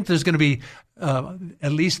 I think there's going to be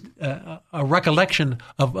at least a recollection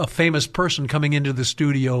of a famous person coming into the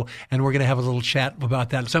studio, and we're going to have a little chat about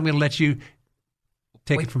that. So I'm going to let you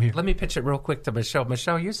take it from here. Let me pitch it real quick to Michelle.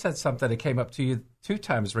 Michelle, you said something that came up to you 2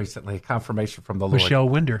 times recently, confirmation from the Lord. Michelle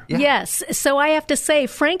Winder. Yeah. Yes. So I have to say,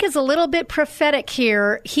 Frank is a little bit prophetic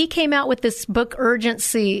here. He came out with this book,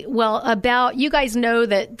 Urgency. Well, about, you guys know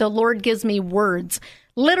that the Lord gives me words.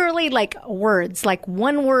 Literally like words, like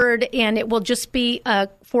one word, and it will just be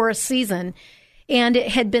for a season. And it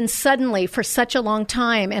had been suddenly for such a long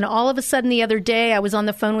time. And all of a sudden the other day I was on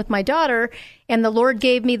the phone with my daughter, and the Lord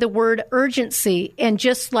gave me the word urgency. And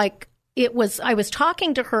just like I was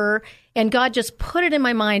talking to her, and God just put it in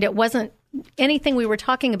my mind. It wasn't anything we were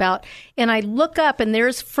talking about. And I look up, and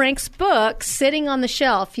there's Frank's book sitting on the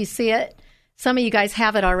shelf. You see it? Some of you guys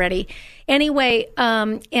have it already. Anyway,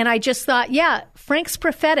 and I just thought, yeah, Frank's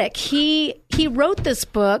prophetic. He wrote this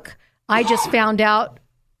book, I just found out,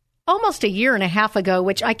 almost a year and a half ago,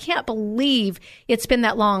 which I can't believe it's been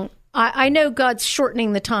that long. I know God's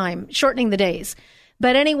shortening the days.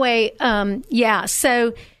 But anyway,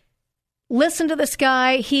 so listen to this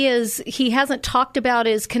guy. He hasn't talked about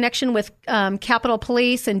his connection with Capitol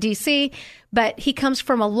Police and D.C., but he comes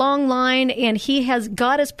from a long line, and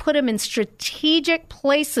God has put him in strategic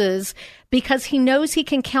places because he knows he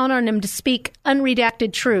can count on him to speak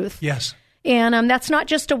unredacted truth. Yes. And that's not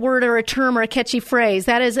just a word or a term or a catchy phrase.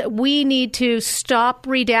 That is, we need to stop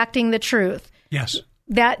redacting the truth. Yes.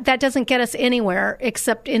 That doesn't get us anywhere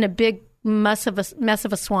except in a big mess of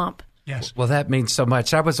a swamp. Yes. Well, that means so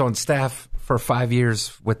much. I was on staff for 5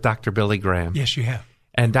 years with Dr. Billy Graham. Yes, you have.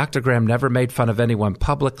 And Dr. Graham never made fun of anyone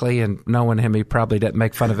publicly, and knowing him, he probably didn't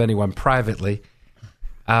make fun of anyone privately.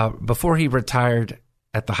 Before he retired,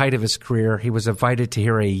 at the height of his career, he was invited to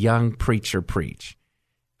hear a young preacher preach.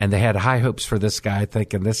 And they had high hopes for this guy,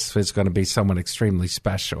 thinking this was going to be someone extremely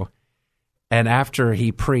special. And after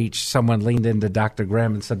he preached, someone leaned into Dr.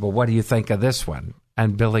 Graham and said, well, what do you think of this one?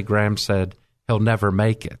 And Billy Graham said, he'll never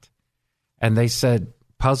make it. And they said,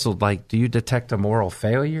 puzzled, like, do you detect a moral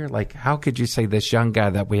failure? Like, how could you say this young guy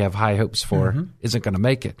that we have high hopes for isn't going to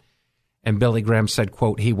make it? And Billy Graham said,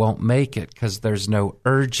 quote, he won't make it because there's no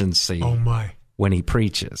urgency when he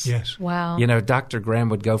preaches. Yes. Wow. Dr. Graham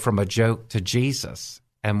would go from a joke to Jesus.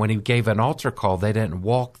 And when he gave an altar call, they didn't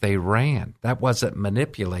walk, they ran. That wasn't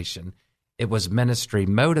manipulation. It was ministry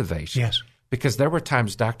motivation. Yes. Because there were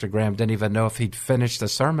times Dr. Graham didn't even know if he'd finished the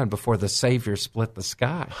sermon before the Savior split the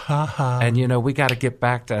sky. And, we got to get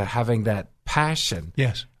back to having that passion.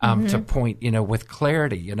 Yes. To point, with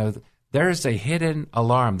clarity. There is a hidden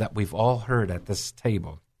alarm that we've all heard at this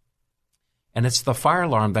table. And it's the fire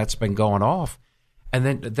alarm that's been going off. And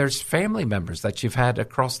then there's family members that you've had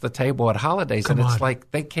across the table at holidays, it's like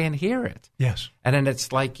they can't hear it. Yes. And then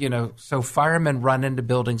it's like, so firemen run into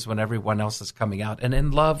buildings when everyone else is coming out. And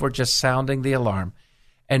in love, we're just sounding the alarm.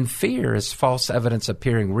 And fear is false evidence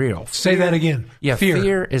appearing real. Say that again. Yeah,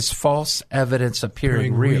 fear is false evidence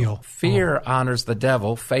appearing real. Fear honors the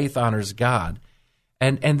devil. Faith honors God.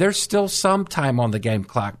 And there's still some time on the game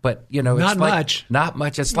clock, but, it's not much. Not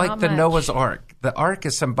much. It's like the Noah's Ark. The ark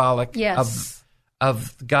is symbolic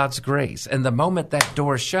of God's grace. And the moment that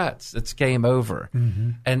door shuts, it's game over.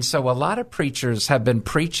 And so a lot of preachers have been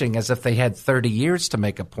preaching as if they had 30 years to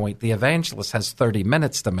make a point. The evangelist has 30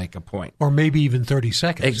 minutes to make a point. Or maybe even 30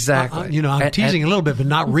 seconds. Exactly. I'm teasing a little bit, but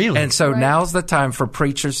not really. And so now's the time for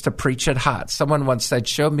preachers to preach it hot. Someone once said,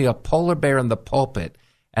 show me a polar bear in the pulpit,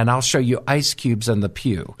 and I'll show you ice cubes in the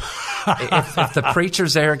pew. if the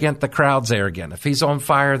preacher's arrogant, the crowd's arrogant. If he's on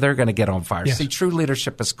fire, they're going to get on fire. Yes. See, true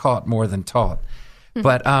leadership is caught more than taught.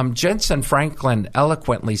 But Jensen Franklin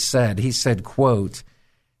eloquently said, quote,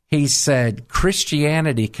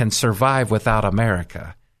 Christianity can survive without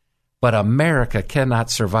America, but America cannot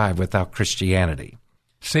survive without Christianity.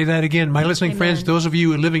 Say that again. My listening friends, those of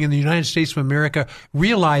you living in the United States of America,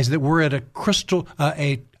 realize that we're at a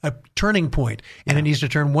turning point, and it needs to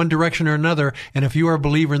turn one direction or another. And if you are a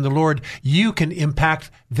believer in the Lord, you can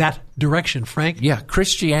impact that direction. Frank? Yeah,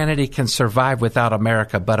 Christianity can survive without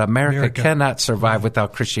America, but America cannot survive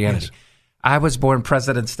without Christianity. Yes. I was born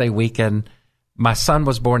President's Day weekend. My son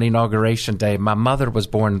was born Inauguration Day. My mother was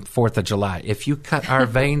born 4th of July. If you cut our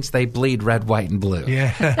veins, they bleed red, white, and blue.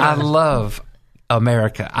 Yeah. I love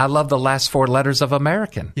America. I love the last 4 letters of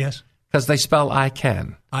American. Yes. Because they spell I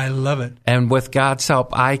can. I love it. And with God's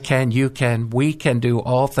help, I can, you can, we can do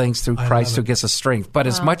all things through Christ who gives us strength. But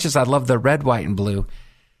as much as I love the red, white, and blue,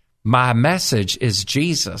 my message is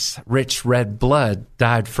Jesus, rich red blood,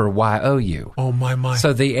 died for YOU. Oh, my.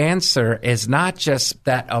 So the answer is not just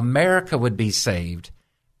that America would be saved,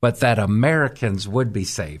 but that Americans would be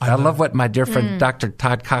saved. I love what my dear friend Dr.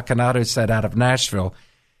 Todd Coconato said out of Nashville.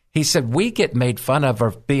 He said, we get made fun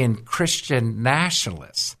of being Christian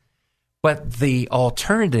nationalists, but the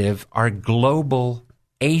alternative are global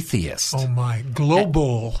atheists. Oh, my.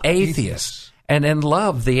 Global atheists. And in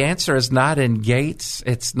love, the answer is not in Gates.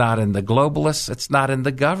 It's not in the globalists. It's not in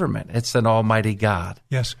the government. It's in Almighty God.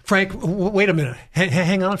 Yes. Frank, wait a minute.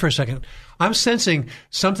 Hang on for a second. I'm sensing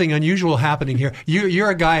something unusual happening here.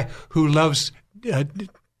 You're a guy who loves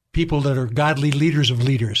people that are godly leaders of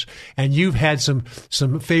leaders, and you've had some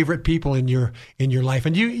favorite people in your life,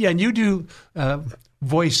 and you do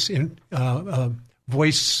voice.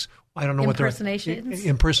 I don't know what they're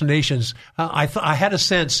impersonations. I had a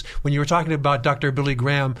sense when you were talking about Dr. Billy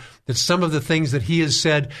Graham that some of the things that he has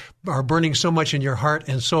said are burning so much in your heart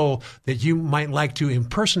and soul that you might like to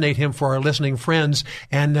impersonate him for our listening friends,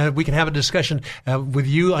 and we can have a discussion with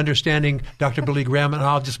you understanding Dr. Billy Graham, and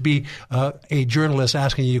I'll just be a journalist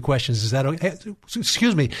asking you questions. Is that okay?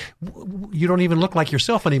 Excuse me, you don't even look like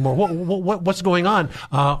yourself anymore. What's going on?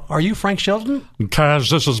 Are you Frank Shelton? Because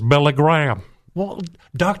this is Billy Graham. Well,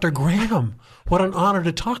 Dr. Graham, what an honor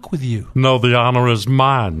to talk with you. No, the honor is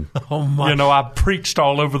mine. Oh, my. You know, I've preached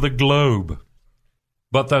all over the globe,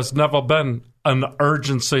 but there's never been an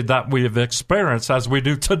urgency that we have experienced as we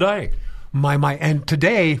do today. My. And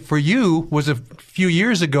today, for you, was a few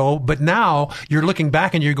years ago, but now you're looking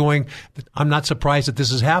back and you're going, I'm not surprised that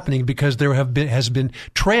this is happening because there has been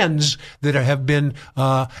trends that have been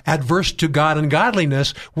adverse to God and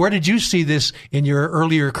godliness. Where did you see this in your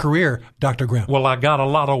earlier career, Dr. Graham? Well, I got a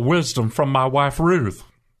lot of wisdom from my wife, Ruth.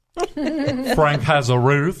 Frank has a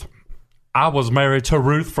Ruth. I was married to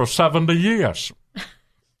Ruth for 70 years.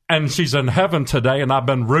 And she's in heaven today, and I've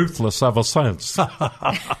been ruthless ever since.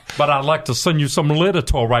 But I'd like to send you some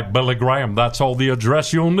literature, right, Billy Graham? That's all the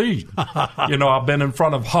address you'll need. You know, I've been in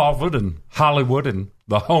front of Harvard and Hollywood and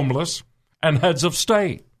the homeless and heads of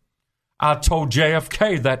state. I told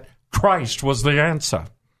JFK that Christ was the answer.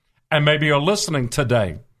 And maybe you're listening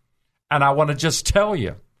today, and I want to just tell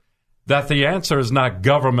you that the answer is not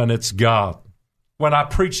government, it's God. When I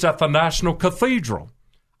preached at the National Cathedral,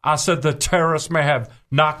 I said the terrorists may have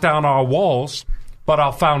knocked down our walls, but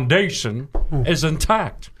our foundation is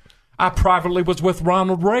intact. I privately was with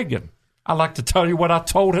Ronald Reagan. I'd like to tell you what I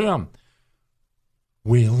told him.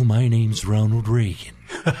 Well, my name's Ronald Reagan.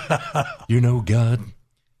 You know, God,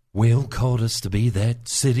 well, called us to be that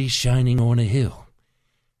city shining on a hill.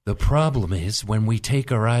 The problem is when we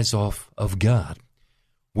take our eyes off of God,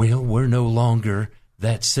 well, we're no longer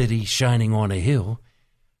that city shining on a hill,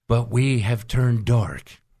 but we have turned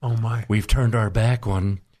dark. Oh, my. We've turned our back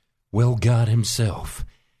on, well, God himself.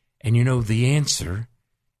 And you know, the answer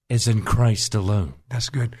is in Christ alone. That's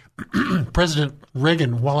good. President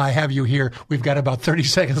Reagan, while I have you here, we've got about 30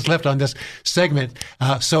 seconds left on this segment.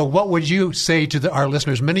 So what would you say to our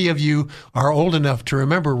listeners? Many of you are old enough to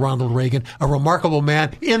remember Ronald Reagan, a remarkable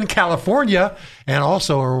man in California and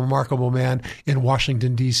also a remarkable man in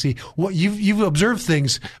Washington, D.C. What you've observed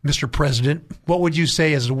things, Mr. President. What would you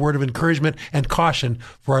say as a word of encouragement and caution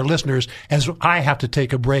for our listeners as I have to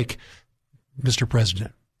take a break, Mr.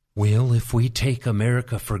 President? Well, if we take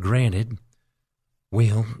America for granted,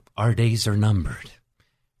 well, our days are numbered.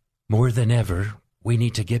 More than ever, we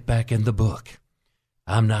need to get back in the book.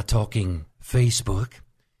 I'm not talking Facebook,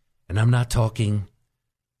 and I'm not talking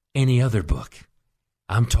any other book.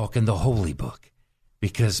 I'm talking the Holy Book.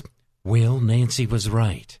 Because, well, Nancy was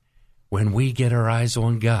right. When we get our eyes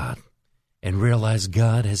on God and realize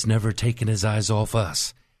God has never taken his eyes off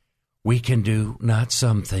us, we can do not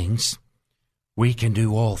some things, we can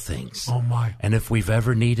do all things. Oh, my. And if we've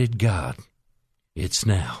ever needed God, it's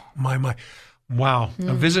now. My. Wow.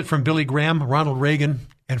 A visit from Billy Graham, Ronald Reagan,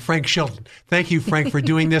 and Frank Shelton. Thank you, Frank, for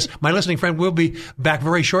doing this. My listening friend will be back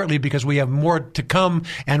very shortly because we have more to come,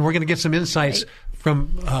 and we're going to get some insights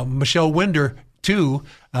from Michelle Winder, too.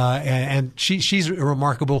 And she's a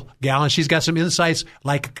remarkable gal, and she's got some insights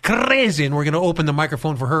like crazy, and we're going to open the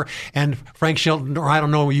microphone for her. And Frank Shelton, or I don't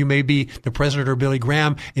know, you may be the president or Billy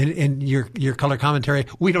Graham in your color commentary.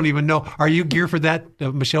 We don't even know. Are you geared for that,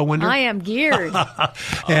 Michelle Winder? I am geared.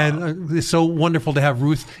 And it's so wonderful to have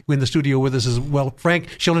Ruth in the studio with us as well. Frank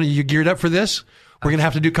Shelton, are you geared up for this? We're going to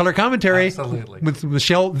have to do color commentary with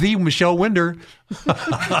Michelle Winder.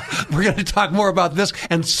 We're going to talk more about this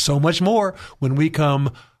and so much more when we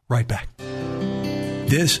come right back.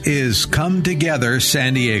 This is Come Together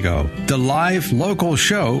San Diego, the live local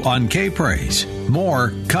show on K-Praise.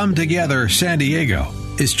 More Come Together San Diego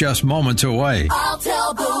is just moments away. I'll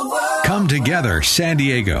tell the world. Come Together San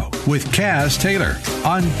Diego with Kaz Taylor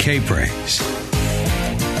on K-Praise.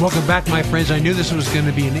 Welcome back, my friends. I knew this was going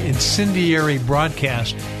to be an incendiary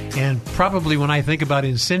broadcast, and probably when I think about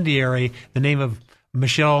incendiary, the name of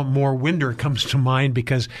Michelle Moore Winder comes to mind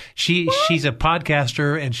because she's a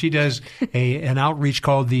podcaster, and she does an outreach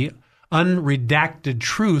called the Unredacted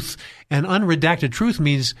Truth, and Unredacted Truth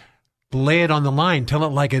means lay it on the line, tell it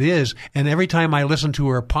like it is. And every time I listen to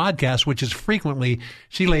her podcast, which is frequently,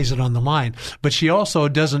 she lays it on the line. But she also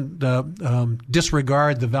doesn't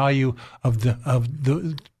disregard the value of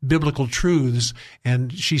the biblical truths.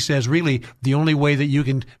 And she says, really, the only way that you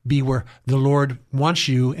can be where the Lord wants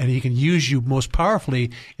you and He can use you most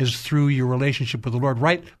powerfully is through your relationship with the Lord.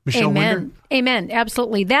 Right, Michelle Winder? Amen.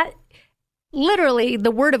 Absolutely. That literally,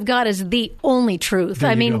 the Word of God is the only truth.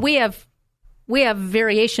 I mean, we have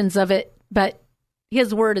variations of it, but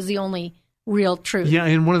His Word is the only real truth. Yeah,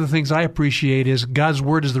 and one of the things I appreciate is God's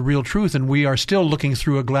Word is the real truth, and we are still looking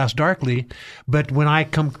through a glass darkly. But when I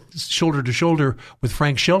come shoulder to shoulder with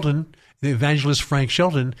Frank Shelton, the evangelist Frank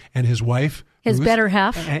Shelton and his wife, his better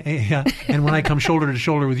half. And when I come shoulder to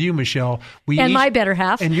shoulder with you, Michelle, my better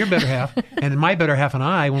half. And your better half. And my better half and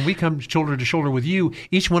I, when we come shoulder to shoulder with you,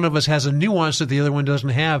 each one of us has a nuance that the other one doesn't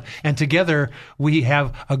have. And together we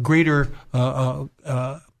have a greater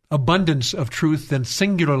abundance of truth than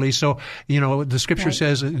singularly. So, the scripture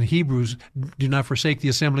says in Hebrews, do not forsake the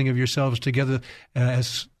assembling of yourselves together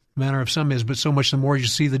as manner of some is, but so much the more you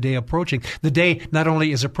see the day approaching. The day not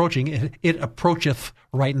only is approaching, it approacheth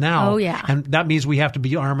right now. Oh, yeah. And that means we have to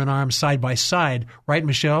be arm in arm, side by side. Right,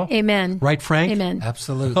 Michelle? Amen. Right, Frank? Amen.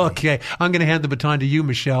 Absolutely. Okay. I'm going to hand the baton to you,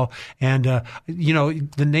 Michelle. And,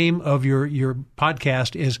 the name of your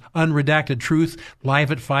podcast is Unredacted Truth,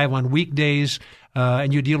 live at 5 on weekdays.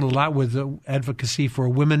 And you deal a lot with advocacy for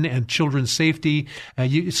women and children's safety.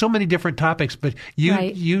 So many different topics, but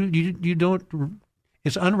you don't.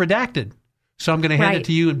 It's unredacted. So I'm going to hand it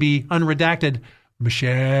to you and be unredacted.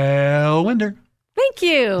 Michelle Winder. Thank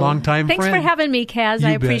you. Longtime friend. Thanks for having me, Kaz.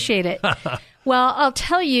 I appreciate it. Well, I'll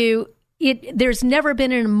tell you, there's never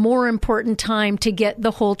been a more important time to get the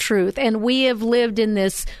whole truth. And we have lived in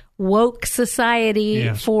this woke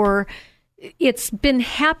society it's been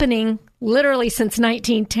happening literally since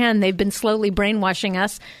 1910. They've been slowly brainwashing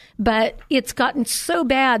us. But it's gotten so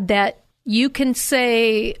bad that you can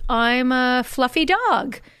say, I'm a fluffy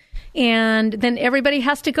dog. And then everybody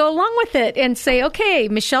has to go along with it and say, okay,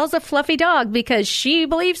 Michelle's a fluffy dog because she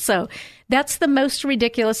believes so. That's the most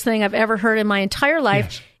ridiculous thing I've ever heard in my entire life.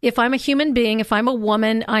 Yes. If I'm a human being, if I'm a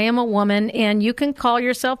woman, I am a woman, and you can call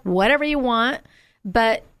yourself whatever you want,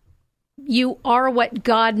 but you are what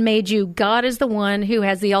God made you. God is the one who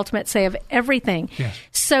has the ultimate say of everything. Yes.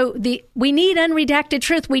 So we need unredacted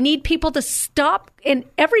truth. We need people to stop. And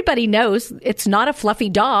everybody knows it's not a fluffy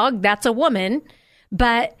dog. That's a woman.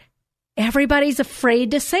 But everybody's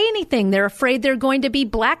afraid to say anything. They're afraid they're going to be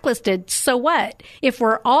blacklisted. So what? If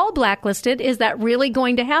we're all blacklisted, is that really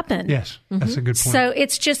going to happen? Yes, that's a good point. So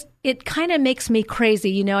it's just, it kind of makes me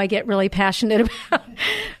crazy. I get really passionate about,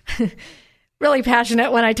 really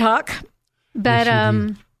passionate when I talk. But,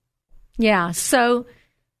 so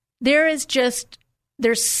there's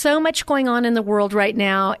so much going on in the world right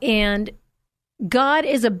now, and God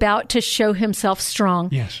is about to show Himself strong.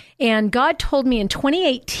 Yes. And God told me in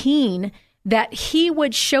 2018 that He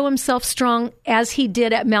would show Himself strong as He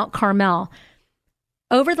did at Mount Carmel.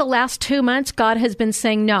 Over the last 2 months, God has been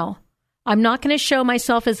saying, no, I'm not going to show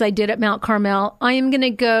myself as I did at Mount Carmel. I am going to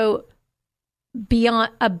go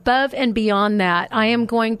above and beyond that. I am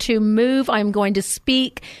going to move. I'm going to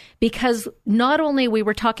speak, because not only, we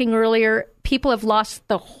were talking earlier, people have lost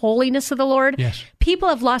the holiness of the Lord. Yes. People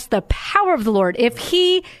have lost the power of the Lord. If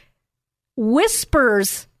He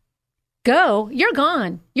whispers, go, you're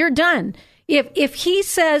gone. You're done. If He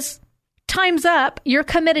says, time's up, you're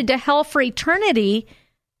committed to hell for eternity,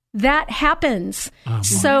 that happens.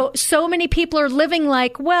 So many people are living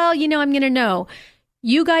like, well, I'm going to know.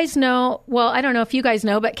 You guys know, well, I don't know if you guys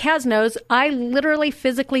know, but Kaz knows, I literally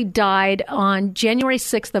physically died on January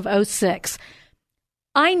 6th of 2006.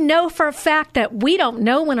 I know for a fact that we don't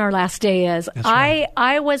know when our last day is. Right.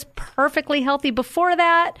 I was perfectly healthy before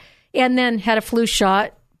that, and then had a flu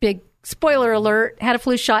shot. Big spoiler alert, had a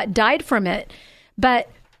flu shot, died from it. But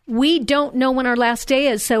we don't know when our last day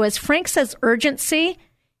is. So as Frank says, urgency,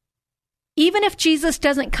 even if Jesus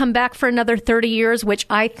doesn't come back for another 30 years, which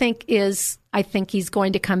I think he's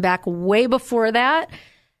going to come back way before that.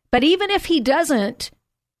 But even if he doesn't,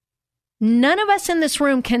 none of us in this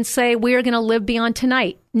room can say we are going to live beyond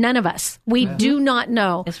tonight. None of us. We do not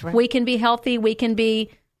know. That's right. We can be healthy. We can be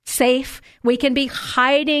safe. We can be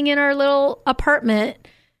hiding in our little apartment,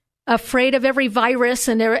 afraid of every virus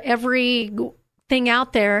and everything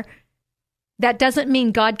out there. That doesn't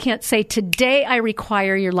mean God can't say, today I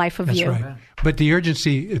require your life of you. That's right. But the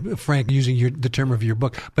urgency, Frank, using the term of your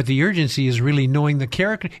book, but the urgency is really knowing the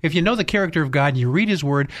character. If you know the character of God and you read his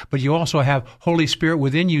word, but you also have Holy Spirit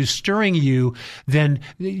within you stirring you, then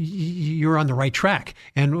you're on the right track.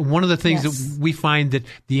 And one of the things that we find that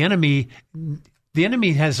the enemy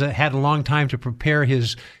has had a long time to prepare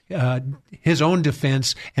his own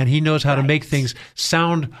defense, and he knows how to make things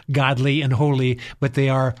sound godly and holy, but they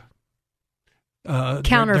are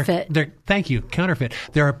counterfeit. Thank you. Counterfeit.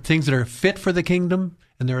 There are things that are fit for the kingdom,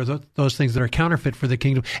 and there are those things that are counterfeit for the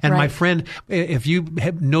kingdom. And my friend, if you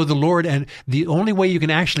know the Lord, and the only way you can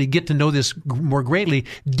actually get to know this more greatly,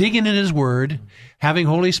 digging in his word, having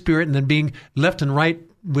Holy Spirit, and then being left and right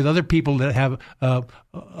with other people that have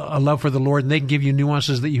a love for the Lord, and they can give you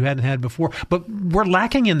nuances that you hadn't had before. But we're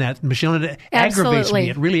lacking in that, Michelle, and it aggravates me.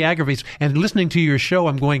 It really aggravates. And listening to your show,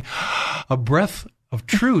 I'm going, a breath of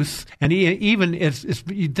truth, and even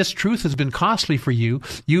this truth has been costly for you.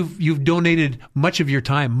 You've donated much of your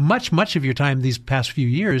time, much of your time these past few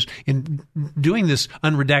years in doing this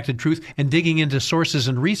unredacted truth and digging into sources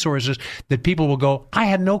and resources that people will go, I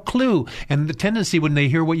had no clue. And the tendency when they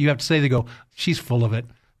hear what you have to say, they go, she's full of it.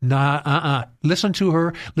 Nah, Listen to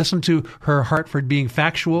her heart for being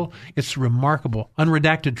factual. It's remarkable.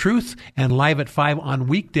 Unredacted Truth, and live at 5 on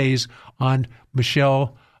weekdays on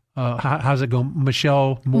Michelle. How's it go?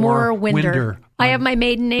 Michelle Moore Winder. I have my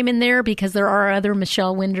maiden name in there because there are other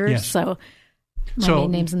Michelle Winders. Yes. So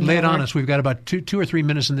maiden name's in there. Lay it on us. We've got about two or 3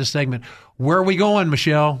 minutes in this segment. Where are we going,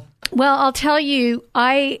 Michelle? Well, I'll tell you,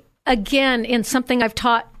 again, in something I've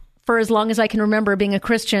taught for as long as I can remember being a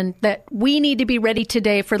Christian, that we need to be ready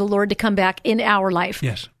today for the Lord to come back in our life.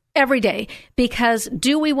 Yes. Every day. Because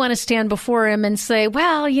do we want to stand before him and say,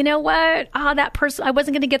 well, you know what? That person, I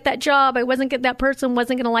wasn't going to get that job. That person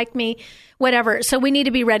wasn't going to like me, whatever. So we need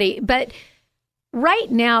to be ready. But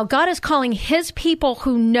right now, God is calling his people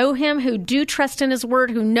who know him, who do trust in his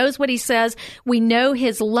word, who knows what he says. We know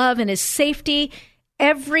his love and his safety.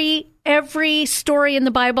 Every story in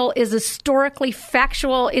the Bible is historically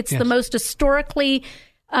factual. It's the most historically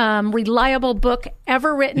reliable book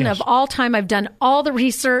ever written of all time. I've done all the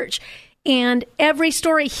research, and every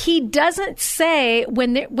story, he doesn't say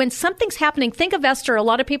when something's happening. Think of Esther. A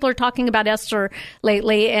lot of people are talking about Esther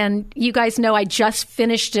lately, and you guys know I just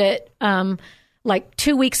finished it like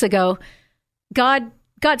 2 weeks ago.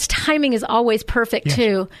 God's timing is always perfect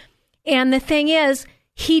too. And the thing is,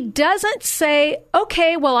 he doesn't say,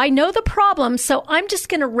 okay, well, I know the problem, so I'm just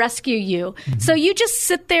going to rescue you. Mm-hmm. So you just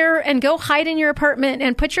sit there and go hide in your apartment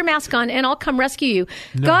and put your mask on, and I'll come rescue you.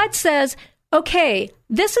 No. God says, okay,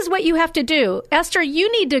 this is what you have to do. Esther,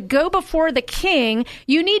 you need to go before the king.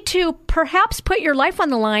 You need to perhaps put your life on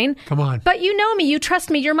the line. Come on. But you know me. You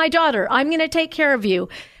trust me. You're my daughter. I'm going to take care of you.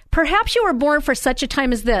 Perhaps you were born for such a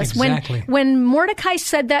time as this. Exactly. When Mordecai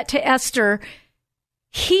said that to Esther,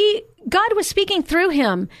 God was speaking through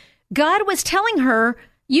him. God was telling her,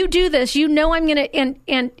 you do this, you know I'm going to,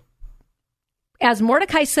 and as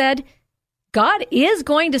Mordecai said, God is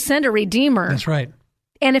going to send a redeemer. That's right.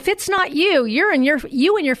 And if it's not you, you and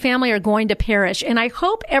your family are going to perish. And I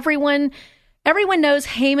hope everyone knows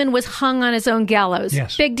Haman was hung on his own gallows.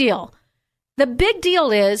 Yes. Big deal. The big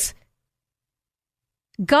deal is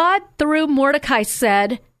God, through Mordecai,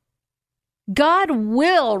 said, God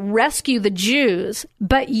will rescue the Jews,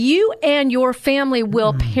 but you and your family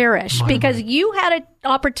will perish because you had an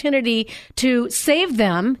opportunity to save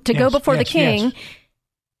them, to go before the king. Yes.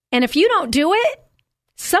 And if you don't do it,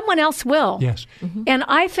 someone else will. Yes. Mm-hmm. And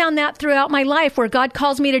I found that throughout my life where God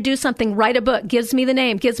calls me to do something, write a book, gives me the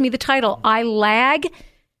name, gives me the title. I lag,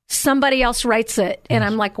 somebody else writes it. And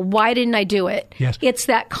I'm like, why didn't I do it? Yes. It's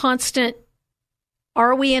that constant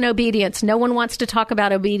Are we in obedience? No one wants to talk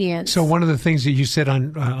about obedience. So one of the things that you said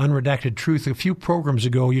on Unredacted Truth a few programs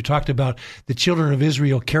ago, you talked about the children of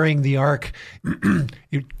Israel carrying the ark, and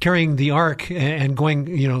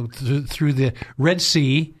going, through the Red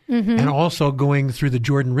Sea, and also going through the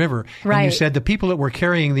Jordan River. Right. And you said the people that were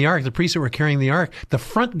carrying the ark, the priests that were carrying the ark, the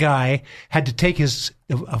front guy had to take a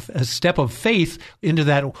step of faith into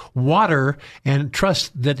that water and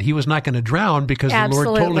trust that he was not going to drown because the Lord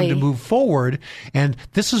told him to move forward. And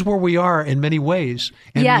this is where we are in many ways.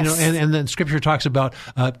 And, yes. And then Scripture talks about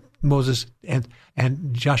Moses and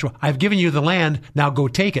Joshua. I've given you the land. Now go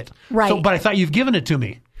take it. Right. But I thought you've given it to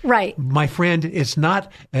me. Right. My friend, it's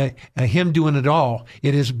not him doing it all.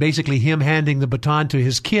 It is basically him handing the baton to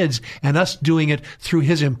his kids and us doing it through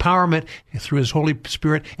his empowerment, through his Holy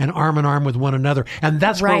Spirit, and arm in arm with one another. And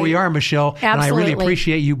that's where we are, Michelle. Absolutely. And I really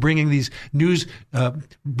appreciate you bringing these news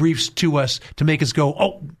briefs to us to make us go,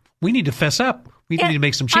 oh, we need to fess up. We need to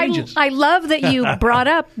make some changes. I love that you brought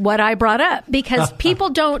up what I brought up, because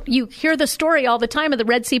people you hear the story all the time of the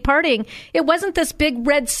Red Sea parting. It wasn't this big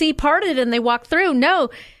Red Sea parted and they walked through. No,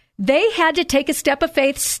 they had to take a step of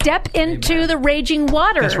faith, step into the raging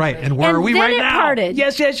water. That's right. And where are we right now? Then it parted.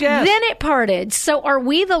 Yes. Then it parted. So are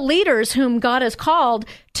we the leaders whom God has called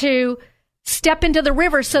to step into the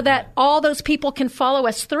river so that all those people can follow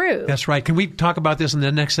us through? That's right. Can we talk about this in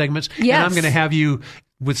the next segments? Yes. And I'm going to have you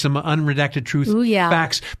with some unredacted truth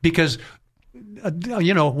facts, because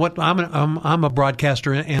you know what, I'm a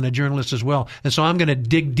broadcaster and a journalist as well, and so I'm going to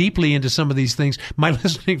dig deeply into some of these things. My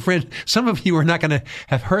listening friend, some of you are not going to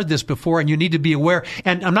have heard this before, and you need to be aware.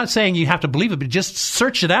 And I'm not saying you have to believe it, but just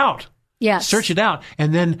search it out. Yes. Search it out,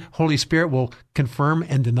 and then Holy Spirit will confirm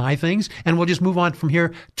and deny things, and we'll just move on from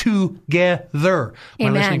here together.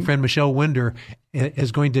 Amen. My listening friend, Michelle Winder,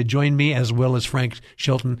 is going to join me, as well as Frank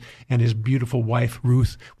Shelton and his beautiful wife,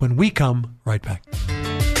 Ruth, when we come right back.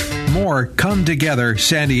 More Come Together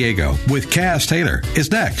San Diego with Cass Taylor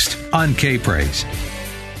is next on K-Praise.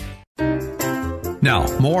 Now,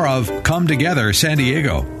 more of Come Together San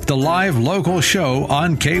Diego, the live local show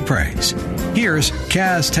on K-Praise. Here's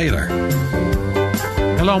Cass Taylor.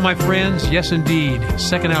 Hello, my friends. Yes, indeed.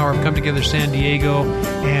 Second hour of Come Together San Diego.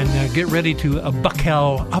 And get ready to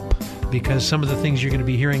buckle up, because some of the things you're going to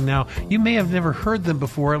be hearing now, you may have never heard them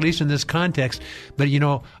before, at least in this context. But,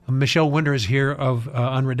 Michelle Winder is here of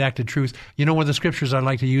Unredacted Truth. One of the scriptures I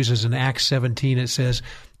like to use is in Acts 17. It says,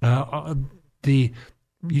 you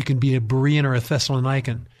can be a Berean or a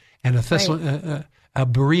Thessalonican. And a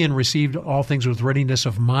Berean received all things with readiness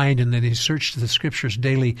of mind, and that he searched the scriptures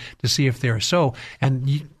daily to see if they are so.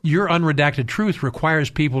 And your unredacted truth requires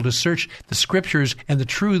people to search the scriptures and the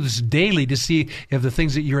truths daily to see if the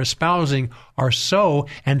things that you're espousing are so.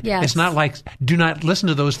 And It's not like, do not listen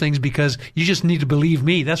to those things because you just need to believe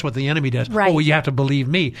me. That's what the enemy does. Right. Oh, well, you have to believe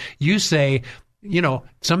me. You say,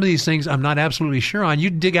 some of these things I'm not absolutely sure on. You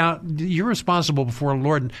dig out, you're responsible before the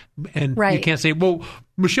Lord, and right. You can't say, well,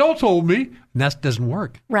 Michelle told me, and that doesn't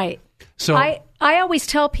work. Right. So I always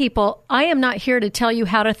tell people, I am not here to tell you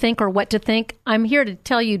how to think or what to think. I'm here to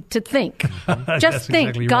tell you to think. Just think.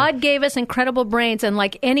 Exactly God right. gave us incredible brains, and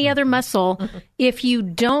like any other muscle, if you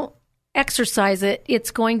don't exercise it, it's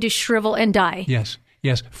going to shrivel and die. Yes.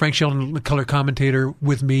 Frank Shelton, the color commentator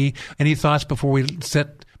with me. Any thoughts before we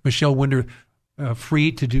set Michelle Winder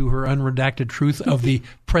free to do her unredacted truth of the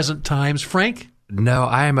present times? Frank? No,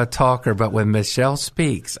 I am a talker, but when Michelle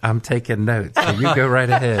speaks, I'm taking notes. So you go right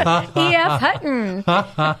ahead. E.F. Hutton.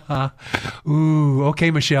 Ooh,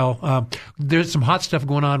 okay, Michelle. There's some hot stuff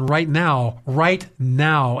going on right now,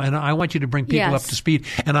 and I want you to bring people up to speed.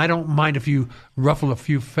 And I don't mind if you ruffle a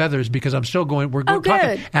few feathers, because I'm still going. We're going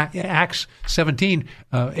talking. Acts 17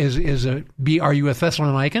 are you a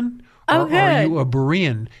Thessalonican? Or are you a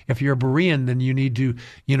Berean? If you're a Berean, then you need to,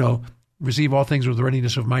 receive all things with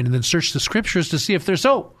readiness of mind, and then search the scriptures to see if they're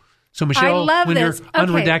so. So, Michelle Winder,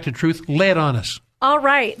 unredacted truth, lay it on us. All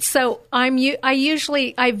right. So I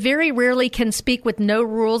very rarely can speak with no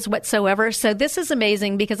rules whatsoever. So this is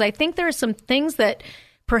amazing, because I think there are some things that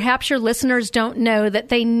perhaps your listeners don't know that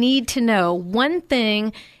they need to know. One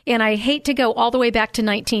thing, and I hate to go all the way back to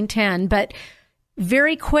 1910, but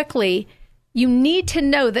very quickly, you need to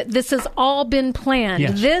know that this has all been planned.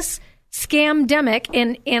 Yes. This scamdemic,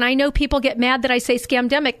 and I know people get mad that I say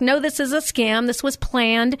scamdemic. No, this is a scam. This was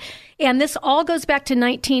planned. And this all goes back to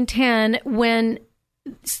 1910, when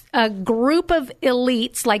a group of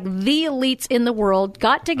elites, like the elites in the world,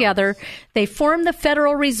 got together. They formed the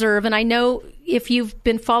Federal Reserve. And I know if you've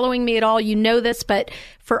been following me at all, you know this, but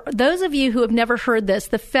for those of you who have never heard this,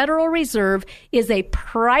 the Federal Reserve is a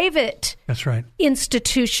private That's right.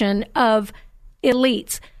 institution of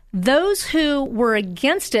elites. those who were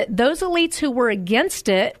against it, those elites who were against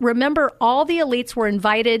it, remember all the elites were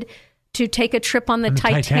invited to take a trip on the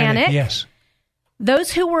Titanic. Yes.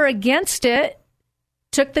 Those who were against it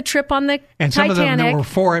took the trip on the Titanic. And some of them that were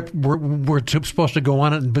for it were supposed to go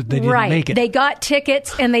on it, but they didn't make it. They got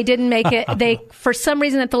tickets and they didn't make it. They, for some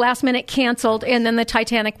reason, at the last minute canceled, and then the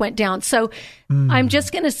Titanic went down. So I'm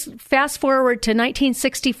just going to fast forward to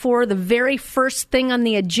 1964, the very first thing on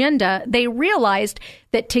the agenda. They realized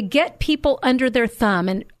that to get people under their thumb,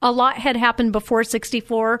 and a lot had happened before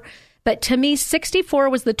 64, but to me, 64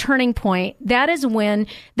 was the turning point. That is when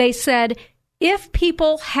they said, if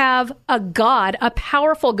people have a God, a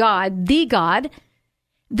powerful God, the God,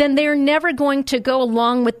 then they're never going to go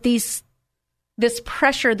along with this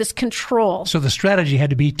pressure, this control. So the strategy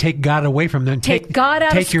had to be take God away from them. Take God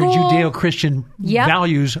out of school. Take your Judeo-Christian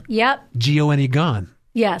values. Yep. G-O-N-E gone.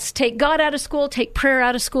 Yes. Take God out of school, take prayer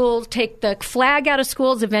out of school, take the flag out of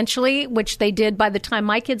schools eventually, which they did by the time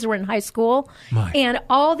my kids were in high school. And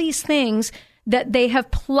all these things that they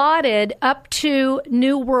have plotted up to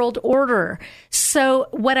New World Order. So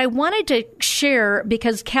what I wanted to share,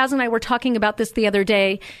 because Kaz and I were talking about this the other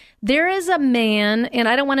day, there is a man, and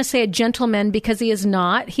I don't want to say a gentleman because he is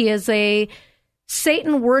not. He is a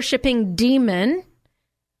Satan-worshiping demon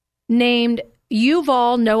named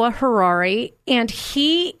Yuval Noah Harari, and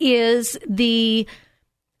he is the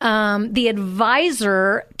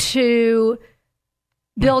advisor to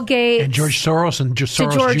Bill Gates, and George Soros, and George Jr.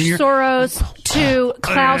 Soros, to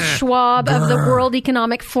Klaus Schwab of the World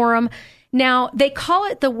Economic Forum. Now, they call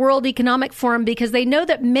it the World Economic Forum because they know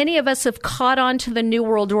that many of us have caught on to the New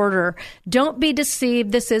World Order. Don't be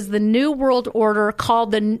deceived. This is the New World Order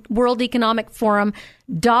called the World Economic Forum.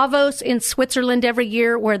 Davos in Switzerland every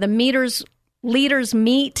year, where the leaders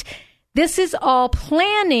meet. This is all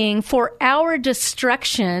planning for our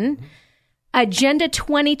destruction. Agenda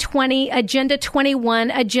 2020, Agenda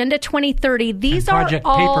 21, Agenda 2030. These are Project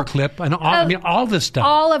all Paperclip, and all this stuff.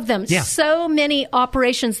 All of them. Yeah. So many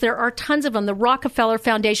operations. There are tons of them. The Rockefeller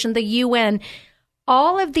Foundation, the UN.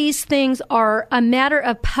 All of these things are a matter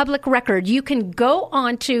of public record. You can go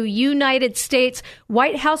on to United States,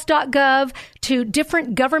 whitehouse.gov, to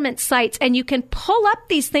different government sites, and you can pull up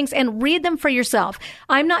these things and read them for yourself.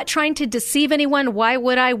 I'm not trying to deceive anyone. Why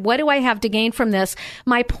would I? What do I have to gain from this?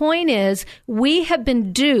 My point is, we have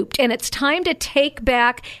been duped, and it's time to take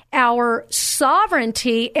back our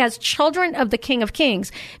sovereignty as children of the King of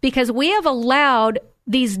Kings, because we have allowed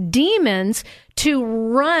these demons to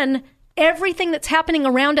run everything that's happening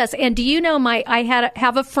around us. And do you know, I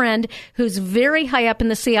have a friend who's very high up in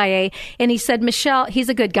the CIA, and he said, Michelle, he's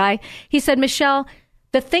a good guy. He said, Michelle,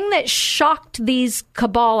 the thing that shocked these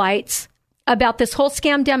Cabalites about this whole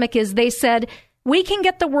scamdemic is they said, we can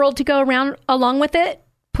get the world to go around along with it,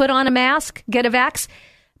 put on a mask, get a vax,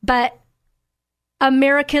 but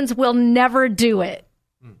Americans will never do it.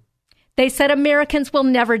 They said Americans will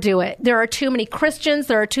never do it. There are too many Christians.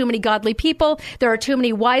 There are too many godly people. There are too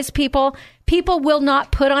many wise people. People will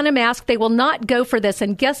not put on a mask. They will not go for this.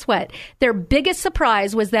 And guess what? Their biggest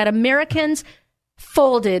surprise was that Americans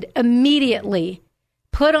folded immediately.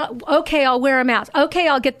 Put on, okay, I'll wear a mask. Okay,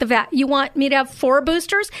 I'll get the vaccine. You want me to have 4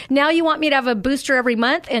 boosters? Now you want me to have a booster every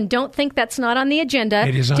month? And don't think that's not on the agenda.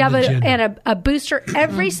 It is on the agenda. And a booster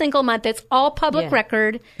every single month. It's all public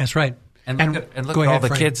record. That's right. And look at all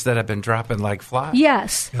the kids that have been dropping like flies.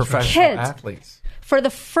 Yes. Professional athletes. For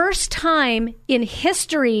the first time in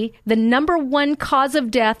history, the number one cause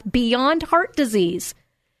of death beyond heart disease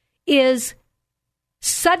is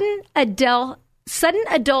sudden adult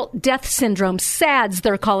death syndrome, SADS,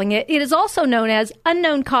 they're calling it. It is also known as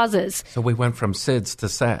unknown causes. So we went from SIDS to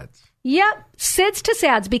SADS. Yep, SIDS to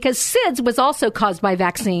SADS, because SIDS was also caused by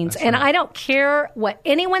vaccines. That's right. I don't care what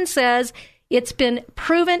anyone says. It's been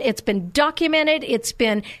proven. It's been documented.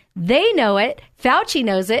 They know it. Fauci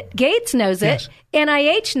knows it. Gates knows it. Yes.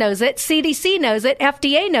 NIH knows it. CDC knows it.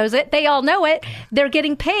 FDA knows it. They all know it. They're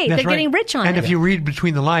getting paid. They're getting rich on it. And if you read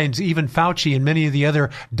between the lines, even Fauci and many of the other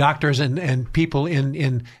doctors and people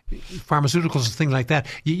in pharmaceuticals and things like that,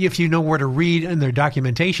 if you know where to read in their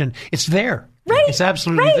documentation, it's there. Right. It's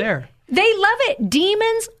absolutely there. They love it.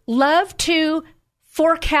 Demons love to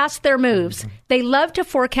forecast their moves. They love to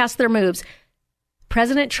forecast their moves.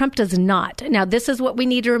 President Trump does not. Now, this is what we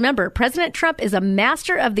need to remember. President Trump is a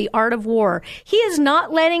master of the art of war. He is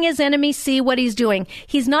not letting his enemies see what he's doing.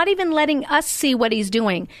 He's not even letting us see what he's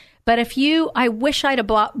doing. But I wish I'd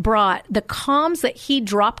have brought the comms that he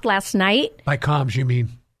dropped last night. By comms, you mean?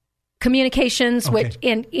 Communications,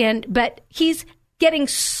 okay. but he's getting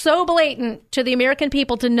so blatant to the American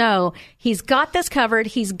people to know he's got this covered,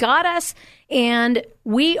 he's got us, and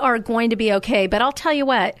we are going to be okay. But I'll tell you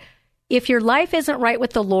what, if your life isn't right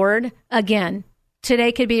with the Lord, again,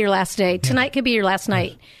 today could be your last day. Tonight could be your last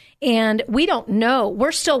night. And we don't know.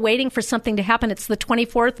 We're still waiting for something to happen. It's the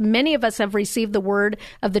 24th. Many of us have received the word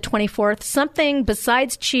of the 24th. Something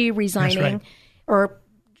besides Chi resigning or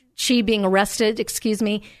Chi being arrested,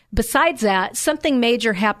 besides that, something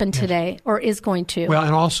major happened today or is going to. Well,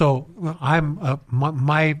 and also,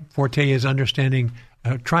 my forte is understanding,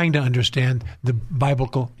 trying to understand the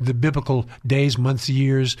biblical days, months,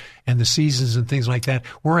 years, and the seasons and things like that.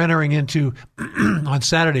 We're entering into, on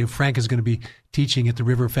Saturday, Frank is going to be teaching at the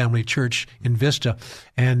River Family Church in Vista.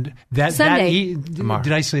 And Sunday.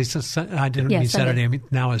 Did I say, I didn't mean Saturday, I mean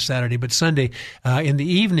now is Saturday, but Sunday, in the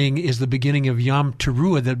evening is the beginning of Yom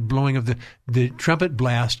Teruah, the blowing of the trumpet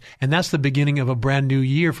blast. And that's the beginning of a brand new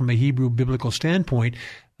year from a Hebrew biblical standpoint.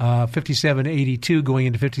 5782 going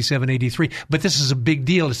into 5783. But this is a big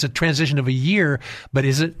deal. It's a transition of a year, but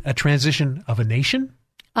is it a transition of a nation?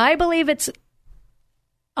 I believe it's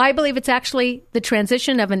actually the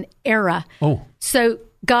transition of an era. Oh. So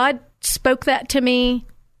God spoke that to me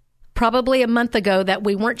probably a month ago, that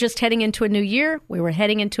we weren't just heading into a new year, we were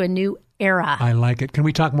heading into a new era. I like it. Can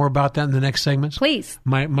we talk more about that in the next segments? Please.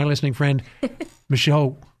 My listening friend,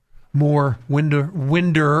 Michelle Moore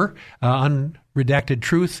Winder, Unredacted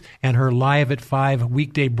Truth, and her Live at 5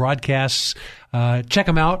 weekday broadcasts. Check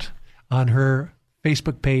them out on her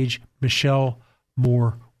Facebook page, Michelle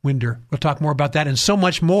Moore Winder. We'll talk more about that and so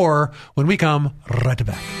much more when we come right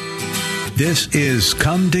back. This is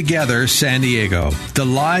Come Together San Diego, the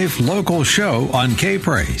live local show on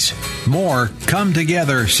K-Praise. More Come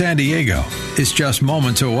Together San Diego is just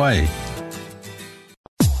moments away.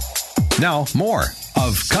 Now, more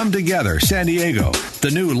of Come Together San Diego, the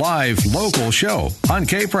new live local show on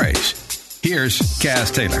K-Praise. Here's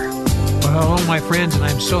Kaz Taylor. Well, hello, my friends, and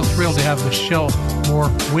I'm so thrilled to have Michelle Moore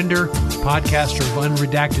Winder, podcaster of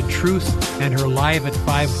Unredacted Truth, and her Live at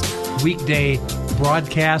 5 weekday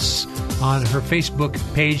broadcasts on her Facebook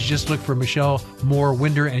page. Just look for Michelle Moore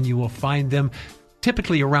Winder, and you will find them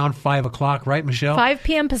typically around 5 o'clock, right, Michelle? 5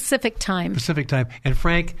 p.m. Pacific time. And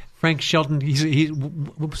Frank Shelton, he's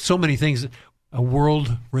so many things. A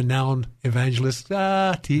world-renowned evangelist,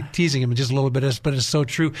 teasing him just a little bit, but it's so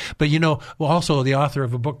true. But, also the author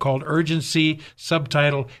of a book called Urgency,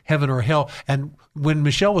 subtitle Heaven or Hell. And when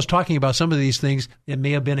Michelle was talking about some of these things, it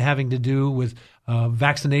may have been having to do with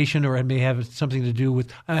vaccination, or it may have something to do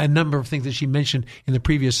with a number of things that she mentioned in the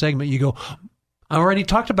previous segment. You go, I already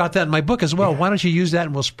talked about that in my book as well. Yeah. Why don't you use that,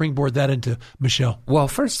 and we'll springboard that into Michelle? Well,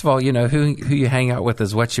 first of all, who you hang out with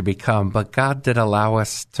is what you become. But God did allow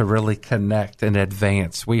us to really connect in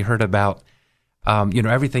advance. We heard about,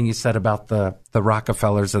 everything you said about the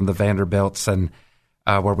Rockefellers and the Vanderbilts, and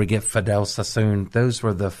where we get Fidel Sassoon. Those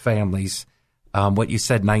were the families. What you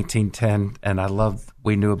said, 1910, and I love.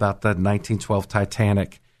 We knew about the 1912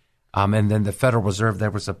 Titanic, and then the Federal Reserve.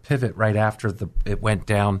 There was a pivot right after it went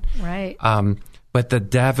down. Right. But the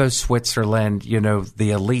Davos, Switzerland, the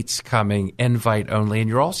elites coming, invite only. And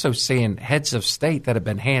you're also seeing heads of state that have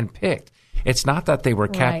been handpicked. It's not that they were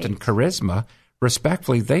Captain Charisma.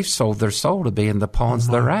 Respectfully, they've sold their soul to be in the pawns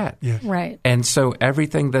they're at. Yeah. Right. And so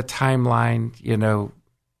everything, the timeline,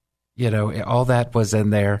 all that was in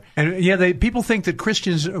there. And people think that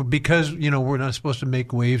Christians, because we're not supposed to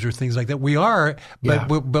make waves or things like that. We are,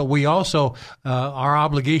 but we also our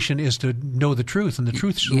obligation is to know the truth, and the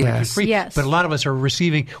truth is make you free. Yes. But a lot of us are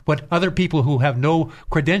receiving what other people who have no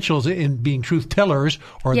credentials in being truth tellers,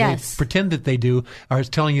 or they pretend that they do, are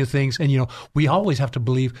telling you things. And we always have to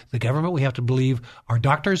believe the government. We have to believe our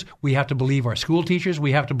doctors. We have to believe our school teachers.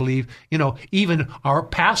 We have to believe even our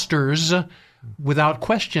pastors. Without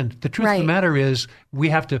question. The truth of the matter is, we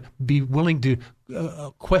have to be willing to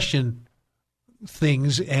question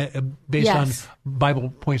things based on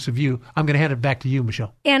Bible points of view. I'm going to hand it back to you,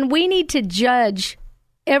 Michelle. And we need to judge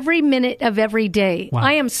every minute of every day. Wow.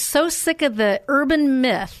 I am so sick of the urban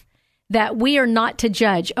myth that we are not to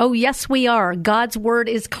judge. Oh, yes, we are. God's word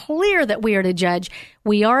is clear that we are to judge.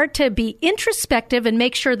 We are to be introspective and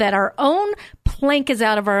make sure that our own plank is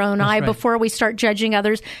out of our own eye before we start judging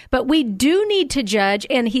others. But we do need to judge,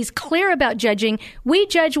 and he's clear about judging. We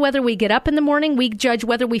judge whether we get up in the morning. We judge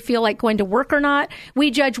whether we feel like going to work or not.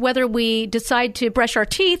 We judge whether we decide to brush our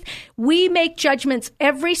teeth. We make judgments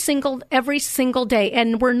every single day,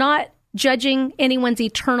 and we're not judging anyone's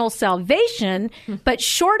eternal salvation, but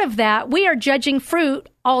short of that, we are judging fruit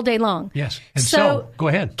all day long. Yes. And so go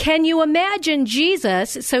ahead. Can you imagine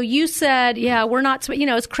Jesus? So you said, we're not,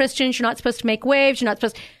 as Christians, you're not supposed to make waves. You're not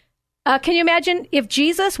supposed. Can you imagine if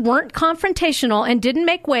Jesus weren't confrontational and didn't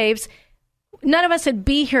make waves, none of us would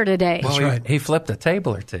be here today. Well, right. He flipped a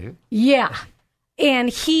table or two. Yeah. And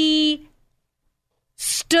he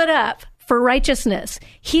stood up for righteousness.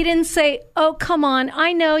 He didn't say, oh, come on,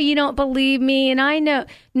 I know you don't believe me, and I know.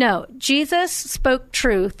 No, Jesus spoke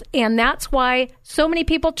truth, and that's why so many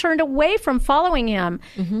people turned away from following him.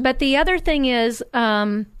 Mm-hmm. But the other thing is,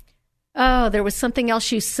 there was something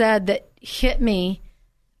else you said that hit me.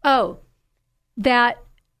 Oh, that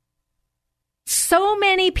so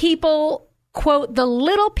many people quote the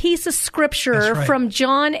little piece of scripture from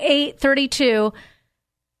John 8:32,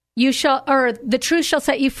 the truth shall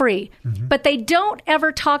set you free. Mm-hmm. But they don't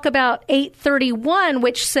ever talk about 8:31,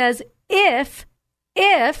 which says, if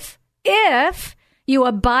you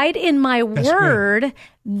abide in my word,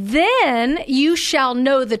 then you shall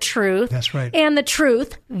know the truth. That's right. And that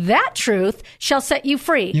truth shall set you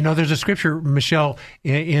free. You know, there's a scripture, Michelle,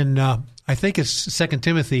 in I think it's 2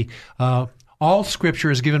 Timothy, all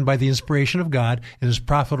Scripture is given by the inspiration of God and is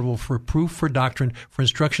profitable for proof, for doctrine, for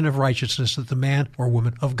instruction of righteousness, that the man or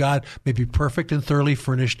woman of God may be perfect and thoroughly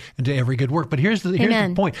furnished into every good work. But here's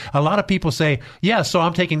the point. A lot of people say, yeah, so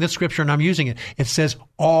I'm taking this Scripture and I'm using it. It says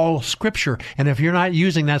all Scripture. And if you're not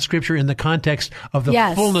using that Scripture in the context of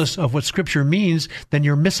the fullness of what Scripture means, then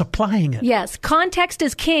you're misapplying it. Yes, context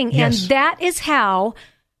is king. Yes. And that is how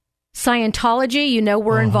Scientology,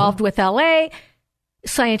 we're involved with LA,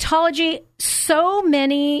 Scientology, so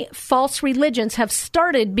many false religions have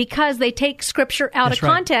started because they take scripture out of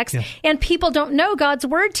context, and people don't know God's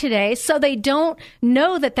word today, so they don't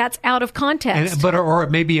know that that's out of context. Or it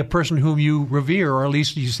may be a person whom you revere, or at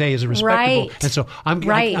least you say is respectable. Right. And so I'm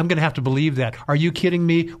going to have to believe that. Are you kidding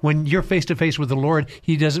me? When you're face to face with the Lord,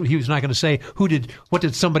 He was not going to say, what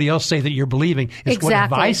did somebody else say that you're believing? It's what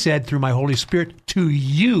have I said through my Holy Spirit to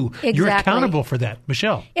you. Exactly. You're accountable for that,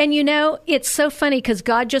 Michelle. And it's so funny because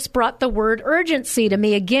God just brought the word urgency to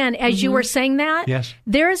me again as you were saying that. Yes.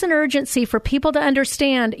 There is an urgency for people to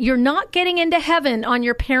understand you're not getting into heaven on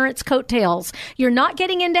your parents' coattails. You're not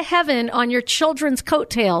getting into heaven on your children's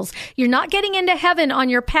coattails. You're not getting into heaven on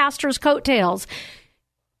your pastor's coattails.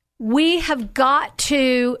 We have got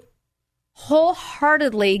to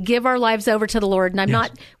wholeheartedly give our lives over to the Lord. And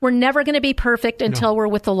we're never going to be perfect until we're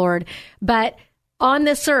with the Lord. But on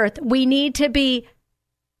this earth, we need to be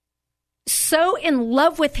so in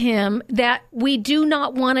love with him that we do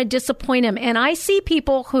not want to disappoint him. And I see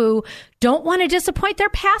people who don't want to disappoint their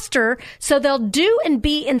pastor, so they'll do and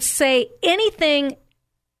be and say anything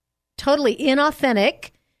totally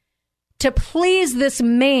inauthentic to please this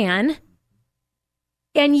man,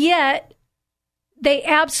 and yet they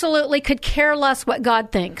absolutely could care less what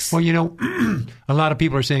God thinks. Well, a lot of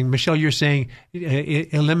people are saying, Michelle, you're saying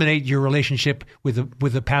eliminate your relationship with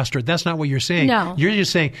the pastor. That's not what you're saying. No. You're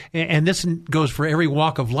just saying, and this goes for every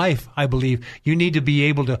walk of life, I believe, you need to be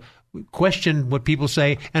able to question what people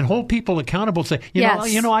say and hold people accountable. Say,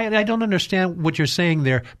 I don't understand what you're saying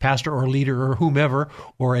there, pastor or leader or whomever,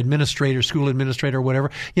 or administrator, school administrator, or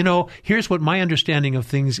whatever. Here's what my understanding of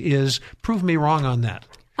things is. Prove me wrong on that.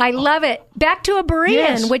 I love it. Back to a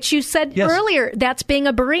Berean, which you said earlier. That's being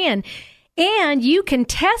a Berean. And you can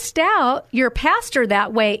test out your pastor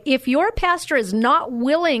that way. If your pastor is not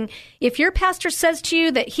willing, if your pastor says to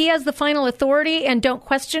you that he has the final authority and don't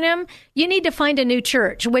question him, you need to find a new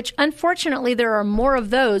church, which unfortunately there are more of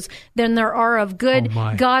those than there are of good,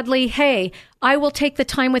 godly, hey, I will take the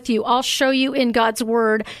time with you. I'll show you in God's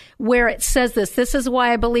word where it says this. This is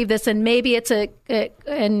why I believe this. And maybe it's an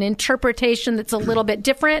interpretation that's a little bit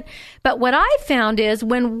different. But what I found is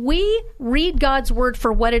when we read God's word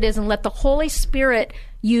for what it is and let the Holy Spirit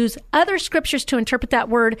use other scriptures to interpret that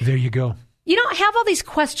word. There you go. You don't have all these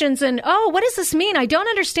questions and, what does this mean? I don't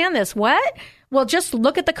understand this. What? Well, just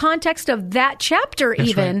look at the context of that chapter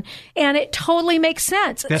and it totally makes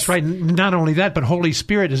sense. That's right. Not only that, but Holy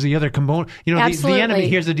Spirit is the other component. The enemy,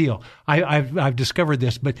 here's the deal. I've discovered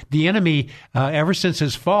this, but the enemy, ever since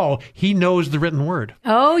his fall, he knows the written word.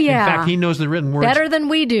 Oh, yeah. In fact, he knows the written word better than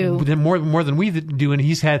we do. More than we do, and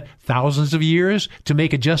he's had thousands of years to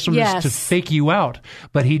make adjustments to fake you out.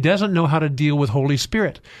 But he doesn't know how to deal with Holy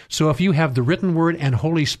Spirit. So if you have the written word and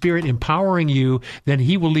Holy Spirit empowering you, then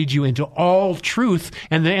he will lead you into all truth,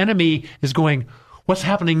 and the enemy is going, what's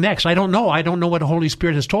happening next? I don't know. I don't know what the Holy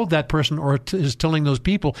Spirit has told that person or is telling those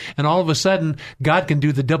people. And all of a sudden, God can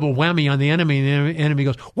do the double whammy on the enemy, and the enemy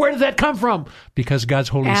goes, where did that come from? Because God's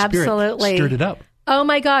Holy Spirit stirred it up. Oh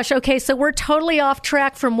my gosh. Okay, so we're totally off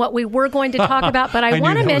track from what we were going to talk about, but I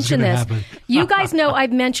want to mention this. You guys know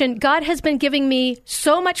I've mentioned God has been giving me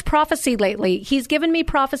so much prophecy lately. He's given me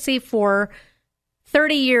prophecy for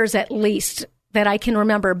 30 years at least. that I can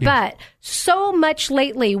remember, but so much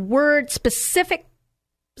lately, specific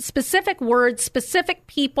words, specific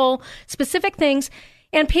people, specific things.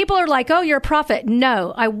 And people are like, oh, you're a prophet.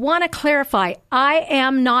 No, I want to clarify. I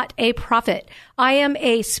am not a prophet. I am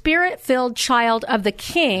a spirit-filled child of the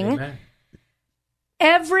King. Amen.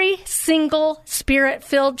 Every single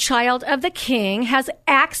spirit-filled child of the King has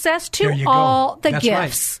access to all the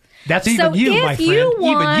gifts. Right. That's even you, my friend.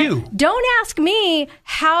 Even you. Don't ask me,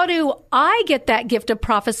 how do I get that gift of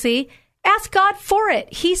prophecy? Ask God for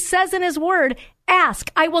it. He says in his word,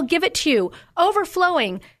 ask, I will give it to you.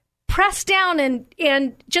 Overflowing, pressed down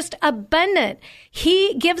and just abundant.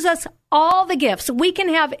 He gives us all the gifts. We can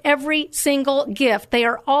have every single gift. They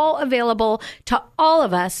are all available to all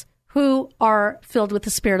of us who are filled with the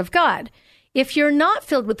Spirit of God. If you're not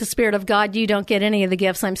filled with the Spirit of God, you don't get any of the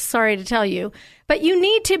gifts. I'm sorry to tell you, but you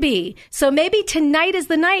need to be. So maybe tonight is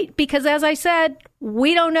the night, because as I said,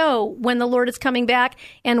 we don't know when the Lord is coming back,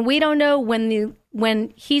 and we don't know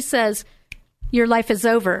when he says your life is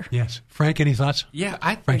over. Yes. Frank, any thoughts? Yeah,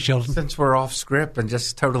 I think Frank Shelton. Since we're off script and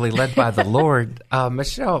just totally led by the Lord,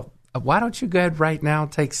 Michelle, why don't you go ahead right now,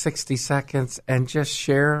 take 60 seconds, and just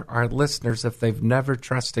share our listeners, if they've never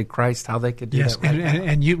trusted Christ, how they could do that right now.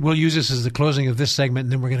 And we'll use this as the closing of this segment,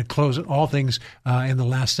 and then we're going to close all things in the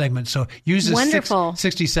last segment. So use this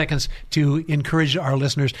 60 seconds to encourage our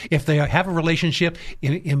listeners. If they have a relationship,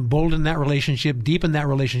 embolden that relationship, deepen that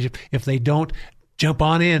relationship. If they don't, jump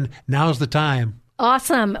on in. Now's the time.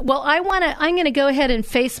 Awesome. Well, I'm going to go ahead and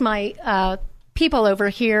face my people over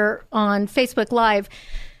here on Facebook Live,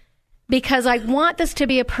 because I want this to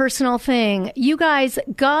be a personal thing. You guys,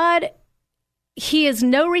 God, he is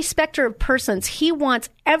no respecter of persons. He wants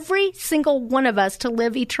every single one of us to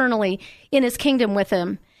live eternally in his kingdom with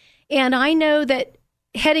him. And I know that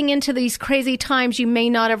heading into these crazy times, you may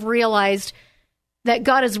not have realized that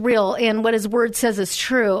God is real and what his word says is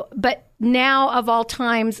true. But now, of all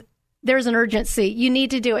times, there's an urgency. You need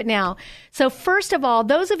to do it now. So first of all,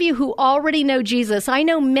 those of you who already know Jesus, I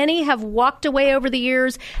know many have walked away over the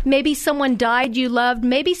years. Maybe someone died you loved.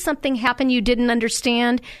 Maybe something happened you didn't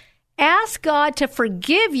understand. Ask God to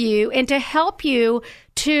forgive you and to help you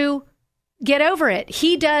to get over it.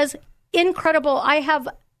 He does incredible. I have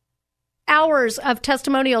hours of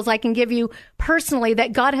testimonials I can give you personally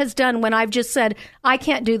that God has done when I've just said, I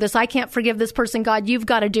can't do this. I can't forgive this person. God, you've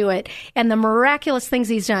got to do it. And the miraculous things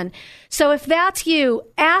he's done. So if that's you,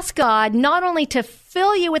 ask God not only to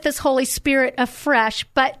fill you with his Holy Spirit afresh,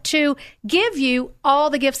 but to give you all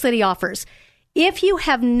the gifts that he offers. If you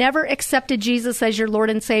have never accepted Jesus as your Lord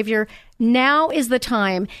and Savior, now is the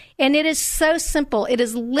time. And it is so simple. It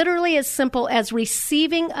is literally as simple as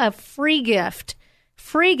receiving a free gift.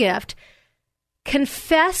 Free gift.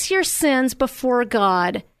 Confess your sins before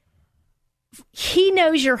God. He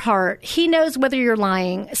knows your heart. He knows whether you're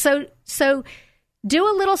lying. So do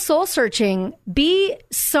a little soul searching. Be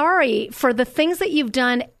sorry for the things that you've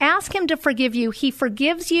done. Ask him to forgive you. He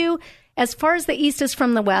forgives you as far as the east is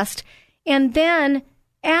from the west. And then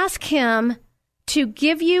ask him to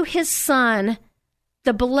give you his son,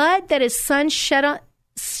 the blood that his son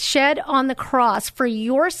shed on the cross for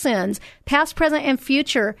your sins, past, present, and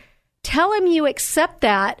future. Tell him you accept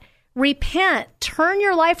that. Repent. Turn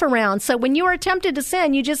your life around. So when you are tempted to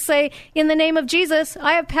sin, you just say, in the name of Jesus,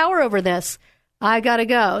 I have power over this. I got to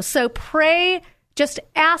go. So pray. Just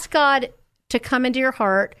ask God to come into your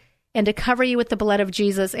heart and to cover you with the blood of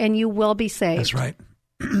Jesus, and you will be saved. That's right.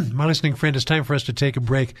 My listening friend, it's time for us to take a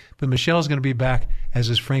break, but Michelle's going to be back, as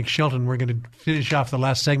is Frank Shelton. We're going to finish off the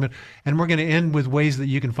last segment, and we're going to end with ways that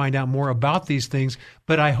you can find out more about these things.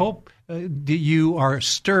 But I hope that you are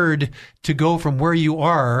stirred to go from where you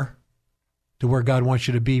are to where God wants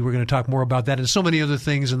you to be. We're going to talk more about that and so many other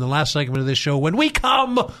things in the last segment of this show when we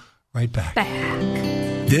come right back.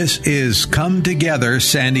 This is Come Together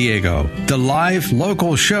San Diego, the live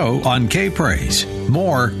local show on K-Praise.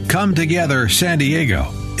 More Come Together San Diego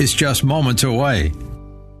is just moments away.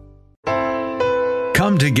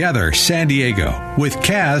 Come Together San Diego with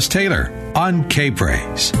Kaz Taylor on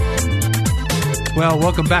K-Praise. Well,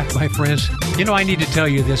 welcome back, my friends. You know, I need to tell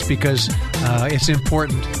you this because it's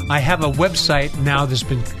important. I have a website now that's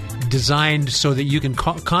been designed so that you can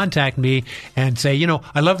contact me and say, you know,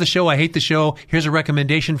 I love the show, I hate the show, here's a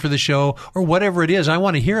recommendation for the show, or whatever it is. I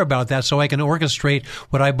want to hear about that so I can orchestrate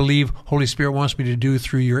what I believe Holy Spirit wants me to do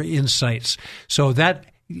through your insights. So that,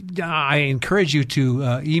 I encourage you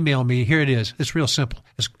to email me. Here it is. It's real simple.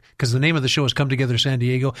 Because the name of the show is Come Together San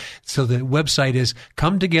Diego. So the website is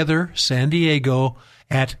Come Together San Diego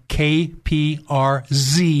at kprz.com.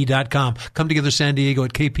 Come Together San Diego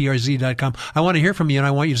at kprz.com. I want to hear from you, and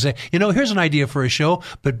I want you to say, here's an idea for a show,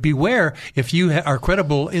 but beware, if you are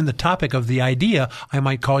credible in the topic of the idea, I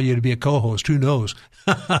might call you to be a co-host. Who knows?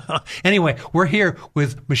 Anyway, we're here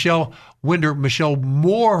with Michelle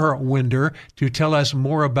Moore Winder, to tell us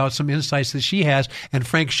more about some insights that she has, and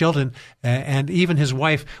Frank Shelton, and even his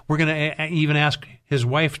wife. We're going to even ask his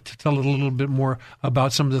wife to tell a little bit more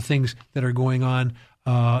about some of the things that are going on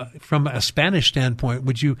from a Spanish standpoint.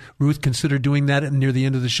 Would you, Ruth, consider doing that near the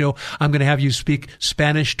end of the show? I'm going to have you speak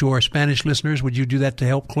Spanish to our Spanish listeners. Would you do that to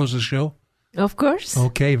help close the show? Of course.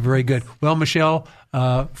 Okay, very good. Well, Michelle,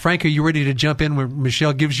 Frank, are you ready to jump in when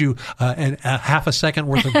Michelle gives you a half a second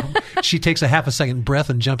worth of, she takes a half a second breath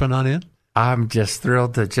and jumping on in? I'm just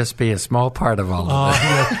thrilled to just be a small part of all of this.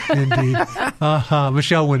 Yes, indeed.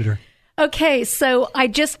 Michelle Winder. Okay, so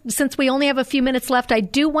since we only have a few minutes left, I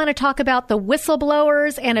do want to talk about the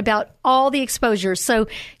whistleblowers and about all the exposures. So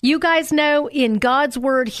you guys know in God's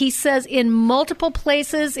Word, He says in multiple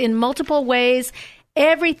places, in multiple ways,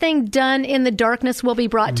 everything done in the darkness will be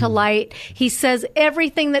brought to light. He says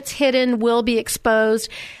everything that's hidden will be exposed.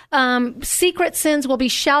 Secret sins will be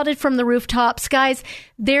shouted from the rooftops. Guys,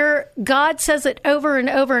 God says it over and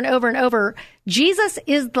over and over and over. Jesus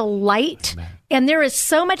is the light, and there is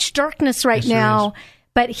so much darkness right now,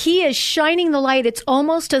 but He is shining the light. It's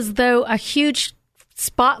almost as though a huge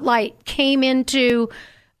spotlight came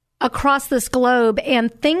across this globe,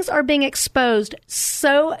 and things are being exposed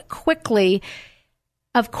so quickly.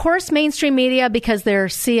 Of course, mainstream media, because they're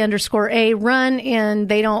C_A run and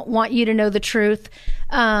they don't want you to know the truth.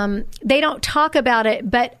 They don't talk about it,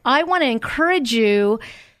 but I want to encourage you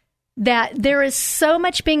that there is so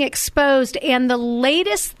much being exposed, and the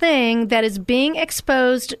latest thing that is being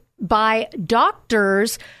exposed by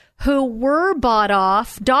doctors who were bought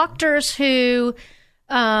off, doctors who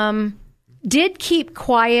did keep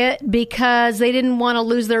quiet because they didn't want to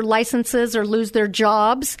lose their licenses or lose their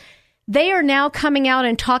jobs. They are now coming out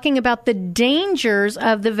and talking about the dangers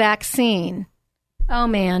of the vaccine. Oh,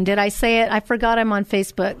 man, did I say it? I forgot I'm on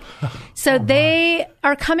Facebook. So they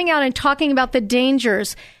are coming out and talking about the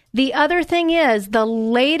dangers. The other thing is the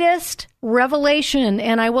latest revelation,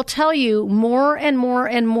 and I will tell you, more and more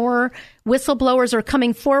and more whistleblowers are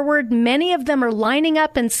coming forward. Many of them are lining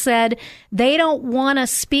up and said they don't want to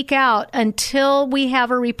speak out until we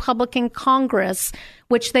have a Republican Congress,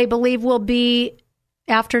 which they believe will be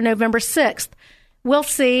after November 6th. We'll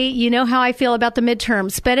see. You know how I feel about the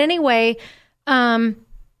midterms. But anyway, the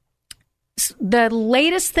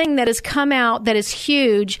latest thing that has come out that is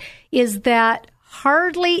huge is that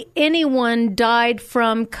hardly anyone died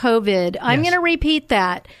from COVID. I'm going to repeat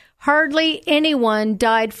that. Hardly anyone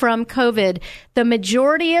died from COVID. The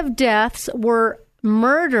majority of deaths were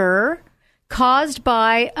murder caused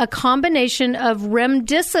by a combination of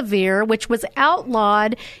remdesivir, which was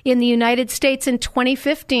outlawed in the United States in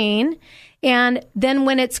 2015. And then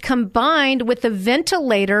when it's combined with the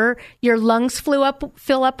ventilator, your lungs fill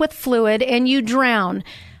up with fluid and you drown.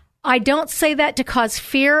 I don't say that to cause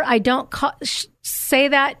fear. I don't say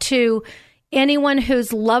that to anyone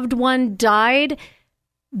whose loved one died.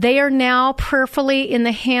 They are now prayerfully in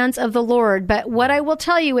the hands of the Lord. But what I will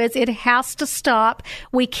tell you is it has to stop.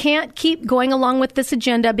 We can't keep going along with this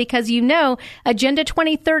agenda because, Agenda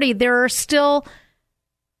 2030, there are still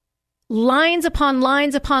lines upon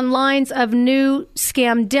lines upon lines of new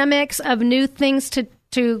scamdemics, of new things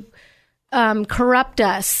to corrupt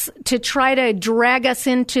us, to try to drag us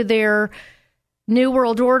into their New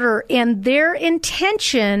World Order, and their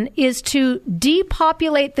intention is to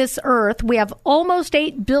depopulate this earth. We have almost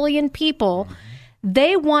 8 billion people.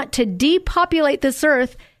 They want to depopulate this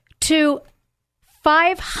earth to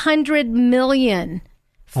 500 million.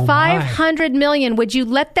 500 million. Would you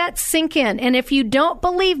let that sink in? And if you don't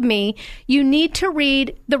believe me, you need to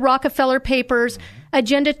read the Rockefeller Papers,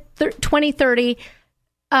 Agenda 2030.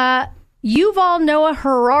 Yuval Noah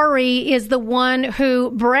Harari is the one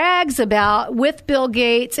who brags about, with Bill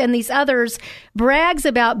Gates and these others, brags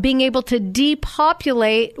about being able to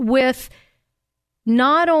depopulate with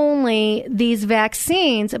not only these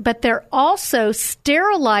vaccines, but they're also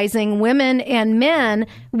sterilizing women and men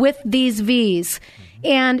with these V's.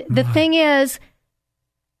 And the thing is,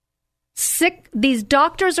 these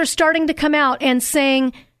doctors are starting to come out and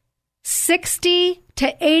saying 60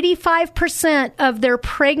 to 85% of their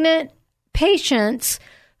pregnant patients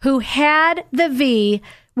who had the V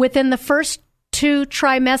within the first 2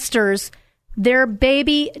 trimesters, their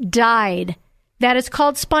baby died. That is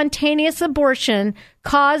called spontaneous abortion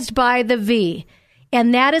caused by the V.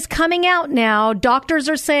 And that is coming out now. Doctors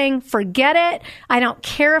are saying, forget it. I don't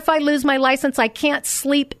care if I lose my license. I can't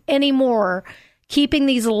sleep anymore. Keeping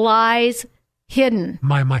these lies hidden.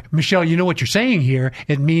 My. Michelle, you know what you're saying here?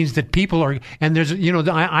 It means that people are, and there's,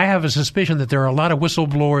 I have a suspicion that there are a lot of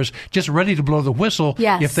whistleblowers just ready to blow the whistle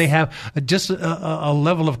if they have just a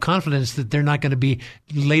level of confidence that they're not going to be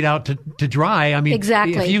laid out to dry. I mean,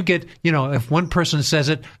 exactly. If you get, if one person says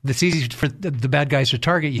it, it's easy for the bad guys to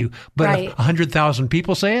target you. But if 100,000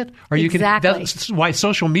 people say it, or you can, that's why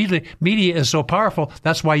social media is so powerful.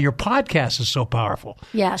 That's why your podcast is so powerful.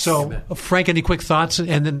 Yes. So, Frank, any quick thoughts?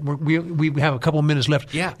 And then we have a couple minutes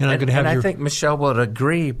left. Yeah, and I'm going to have I think Michelle would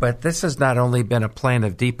agree, but this has not only been a plan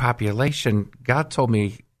of depopulation. God told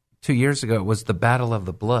me 2 years ago it was the battle of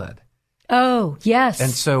the blood. Oh, yes.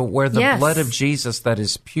 And so where the blood of Jesus that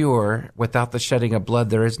is pure, without the shedding of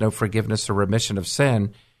blood, there is no forgiveness or remission of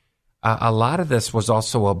sin. A lot of this was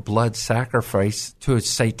also a blood sacrifice to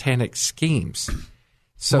satanic schemes.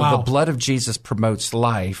 So the blood of Jesus promotes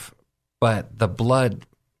life, but the blood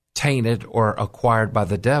tainted or acquired by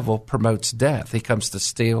the devil promotes death. He comes to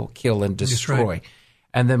steal, kill, and destroy. Right.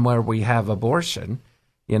 And then where we have abortion,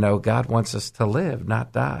 God wants us to live,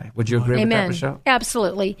 not die. Would you agree with that, Michelle?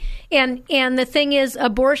 Absolutely. And the thing is,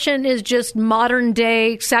 abortion is just modern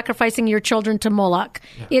day sacrificing your children to Moloch.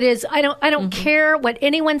 Yeah. It is. I don't care what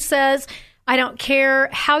anyone says. I don't care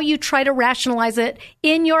how you try to rationalize it.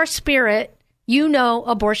 In your spirit,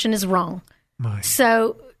 abortion is wrong.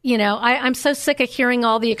 So. I'm so sick of hearing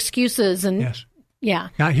all the excuses and yeah.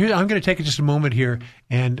 Now, I'm going to take just a moment here,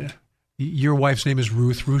 and your wife's name is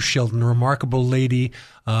Ruth Shelton, a remarkable lady,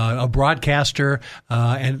 a broadcaster,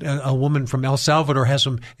 and a woman from El Salvador, has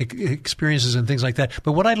some experiences and things like that.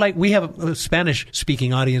 But what I'd like, we have a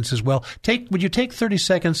Spanish-speaking audience as well. Would you take 30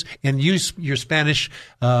 seconds and use your Spanish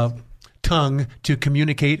tongue to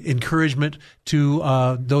communicate encouragement to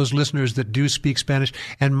those listeners that do speak Spanish,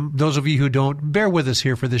 and those of you who don't, bear with us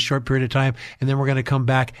here for this short period of time, and then we're going to come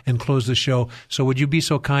back and close the show. So would you be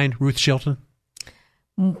so kind, Ruth Shelton?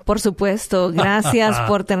 Por supuesto, gracias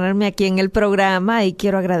por tenerme aquí en el programa y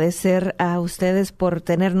quiero agradecer a ustedes por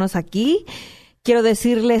tenernos aquí. Quiero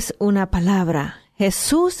decirles una palabra.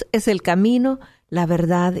 Jesús es el camino, la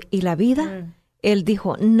verdad y la vida. Él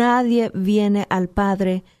dijo, nadie viene al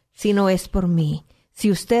Padre si no es por mí.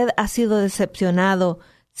 Si usted ha sido decepcionado,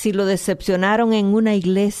 si lo decepcionaron en una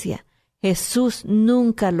iglesia, Jesús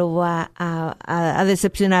nunca lo va a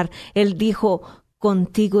decepcionar. Él dijo,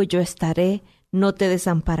 contigo yo estaré, no te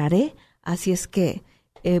desampararé. Así es que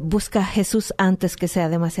busca a Jesús antes que sea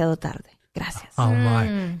demasiado tarde. Gracias. Oh,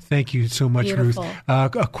 my. Thank you so much, Beautiful. Ruth.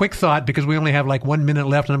 A quick thought, because we only have like 1 minute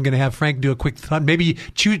left, and I'm going to have Frank do a quick thought. Maybe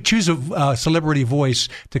choose a celebrity voice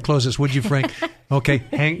to close this, would you, Frank? Okay.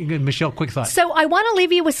 Michelle, quick thought. So I want to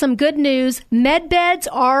leave you with some good news. Med beds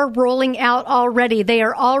are rolling out already. They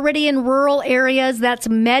are already in rural areas. That's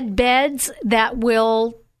med beds that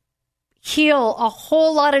will heal a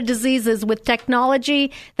whole lot of diseases with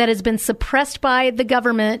technology that has been suppressed by the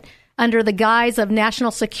government under the guise of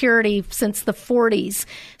national security since the 40s.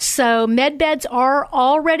 So med beds are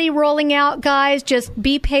already rolling out, guys. Just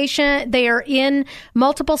be patient. They are in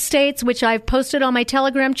multiple states, which I've posted on my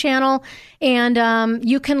Telegram channel, and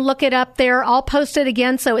you can look it up there. I'll post it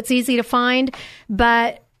again so it's easy to find.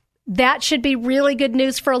 But that should be really good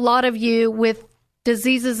news for a lot of you with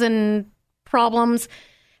diseases and problems.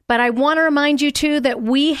 But I want to remind you, too, that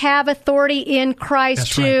we have authority in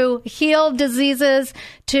Christ to heal diseases,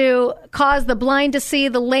 to cause the blind to see,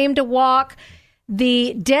 the lame to walk,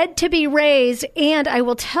 the dead to be raised, and I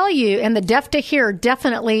will tell you, and the deaf to hear,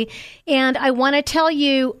 definitely. And I want to tell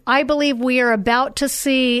you, I believe we are about to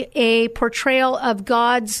see a portrayal of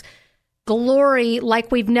God's glory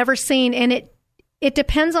like we've never seen. And it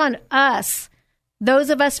depends on us, those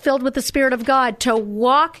of us filled with the Spirit of God, to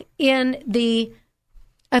walk in the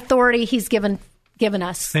authority He's given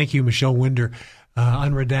us. Thank you, Michelle Winder,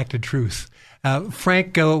 Unredacted Truth.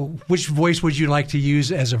 Frank, which voice would you like to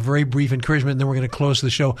use as a very brief encouragement? And then we're going to close the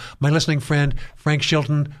show. My listening friend, Frank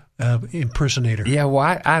Shelton, impersonator. Yeah,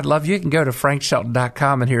 well, I love you. You can go to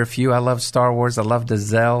frankshelton.com and hear a few. I love Star Wars. I love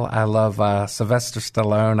Denzel. I love Sylvester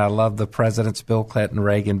Stallone. I love the presidents, Bill Clinton,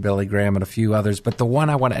 Reagan, Billy Graham, and a few others. But the one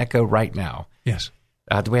I want to echo right now. Yes.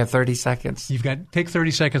 Do we have 30 seconds? Take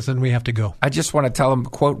 30 seconds, then we have to go. I just want to tell him,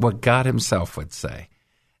 quote, what God himself would say.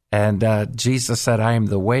 And Jesus said, I am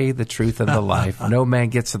the way, the truth, and the life. No man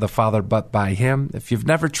gets to the Father but by him. If you've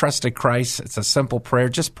never trusted Christ, it's a simple prayer.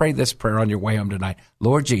 Just pray this prayer on your way home tonight.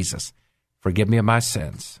 Lord Jesus, forgive me of my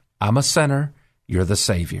sins. I'm a sinner. You're the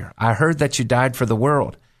Savior. I heard that you died for the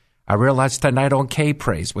world. I realized tonight on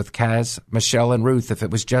K-Praise with Kaz, Michelle, and Ruth, if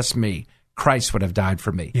it was just me, Christ would have died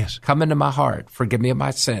for me. Yes. Come into my heart. Forgive me of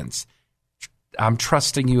my sins. I'm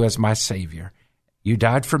trusting you as my Savior. You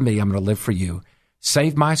died for me. I'm going to live for you.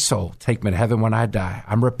 Save my soul. Take me to heaven when I die.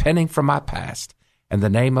 I'm repenting from my past. In the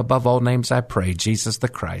name above all names I pray, Jesus the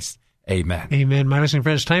Christ. Amen. Amen. My listening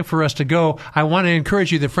friends, time for us to go. I want to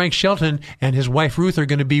encourage you that Frank Shelton and his wife Ruth are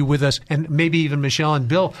going to be with us, and maybe even Michelle and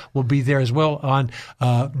Bill will be there as well on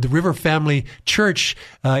the River Family Church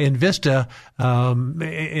in Vista.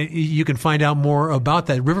 You can find out more about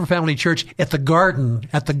that. River Family Church at the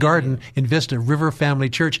Garden in Vista. River Family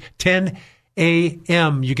Church, 10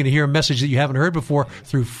 a.m. You can hear a message that you haven't heard before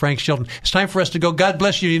through Frank Shelton. It's time for us to go. God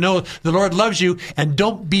bless you. You know the Lord loves you, and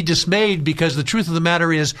don't be dismayed, because the truth of the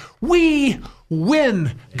matter is we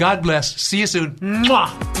win. God bless. See you soon. Mwah!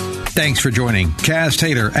 Thanks for joining Kaz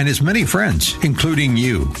Taylor and his many friends, including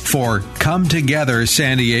you, for Come Together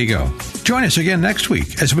San Diego. Join us again next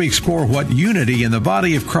week as we explore what unity in the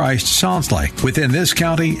body of Christ sounds like within this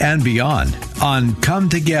county and beyond on Come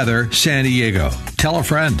Together San Diego. Tell a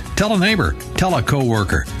friend, tell a neighbor, tell a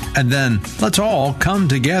coworker, and then let's all come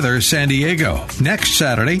together San Diego next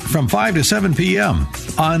Saturday from 5 to 7 p.m.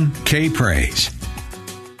 on K-Praise.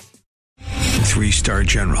 3-star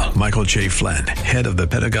General Michael J. Flynn, head of the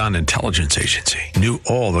Pentagon Intelligence Agency, knew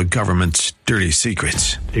all the government's dirty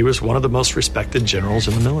secrets. He was one of the most respected generals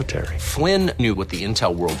in the military. Flynn knew what the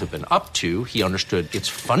intel world had been up to. He understood its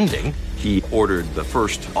funding. He ordered the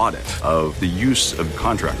first audit of the use of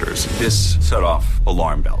contractors. This set off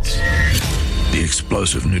alarm bells. The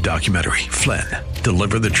explosive new documentary, Flynn,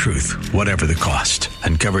 Deliver the Truth, Whatever the Cost,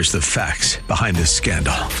 uncovers the facts behind this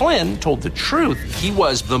scandal. Flynn told the truth. He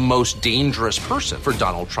was the most dangerous person for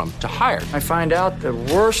Donald Trump to hire. I find out the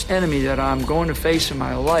worst enemy that I'm going to face in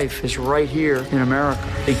my life is right here in America.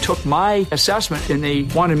 They took my assessment and they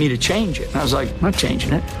wanted me to change it. And I was like, I'm not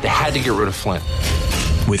changing it. They had to get rid of Flynn.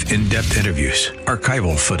 With in-depth interviews,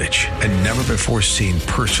 archival footage, and never-before-seen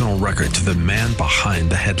personal records of the man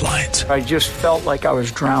behind the headlines. I just felt like I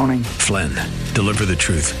was drowning. Flynn, Deliver the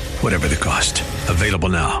Truth, Whatever the Cost. Available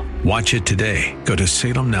now. Watch it today. Go to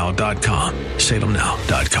salemnow.com.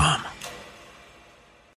 salemnow.com.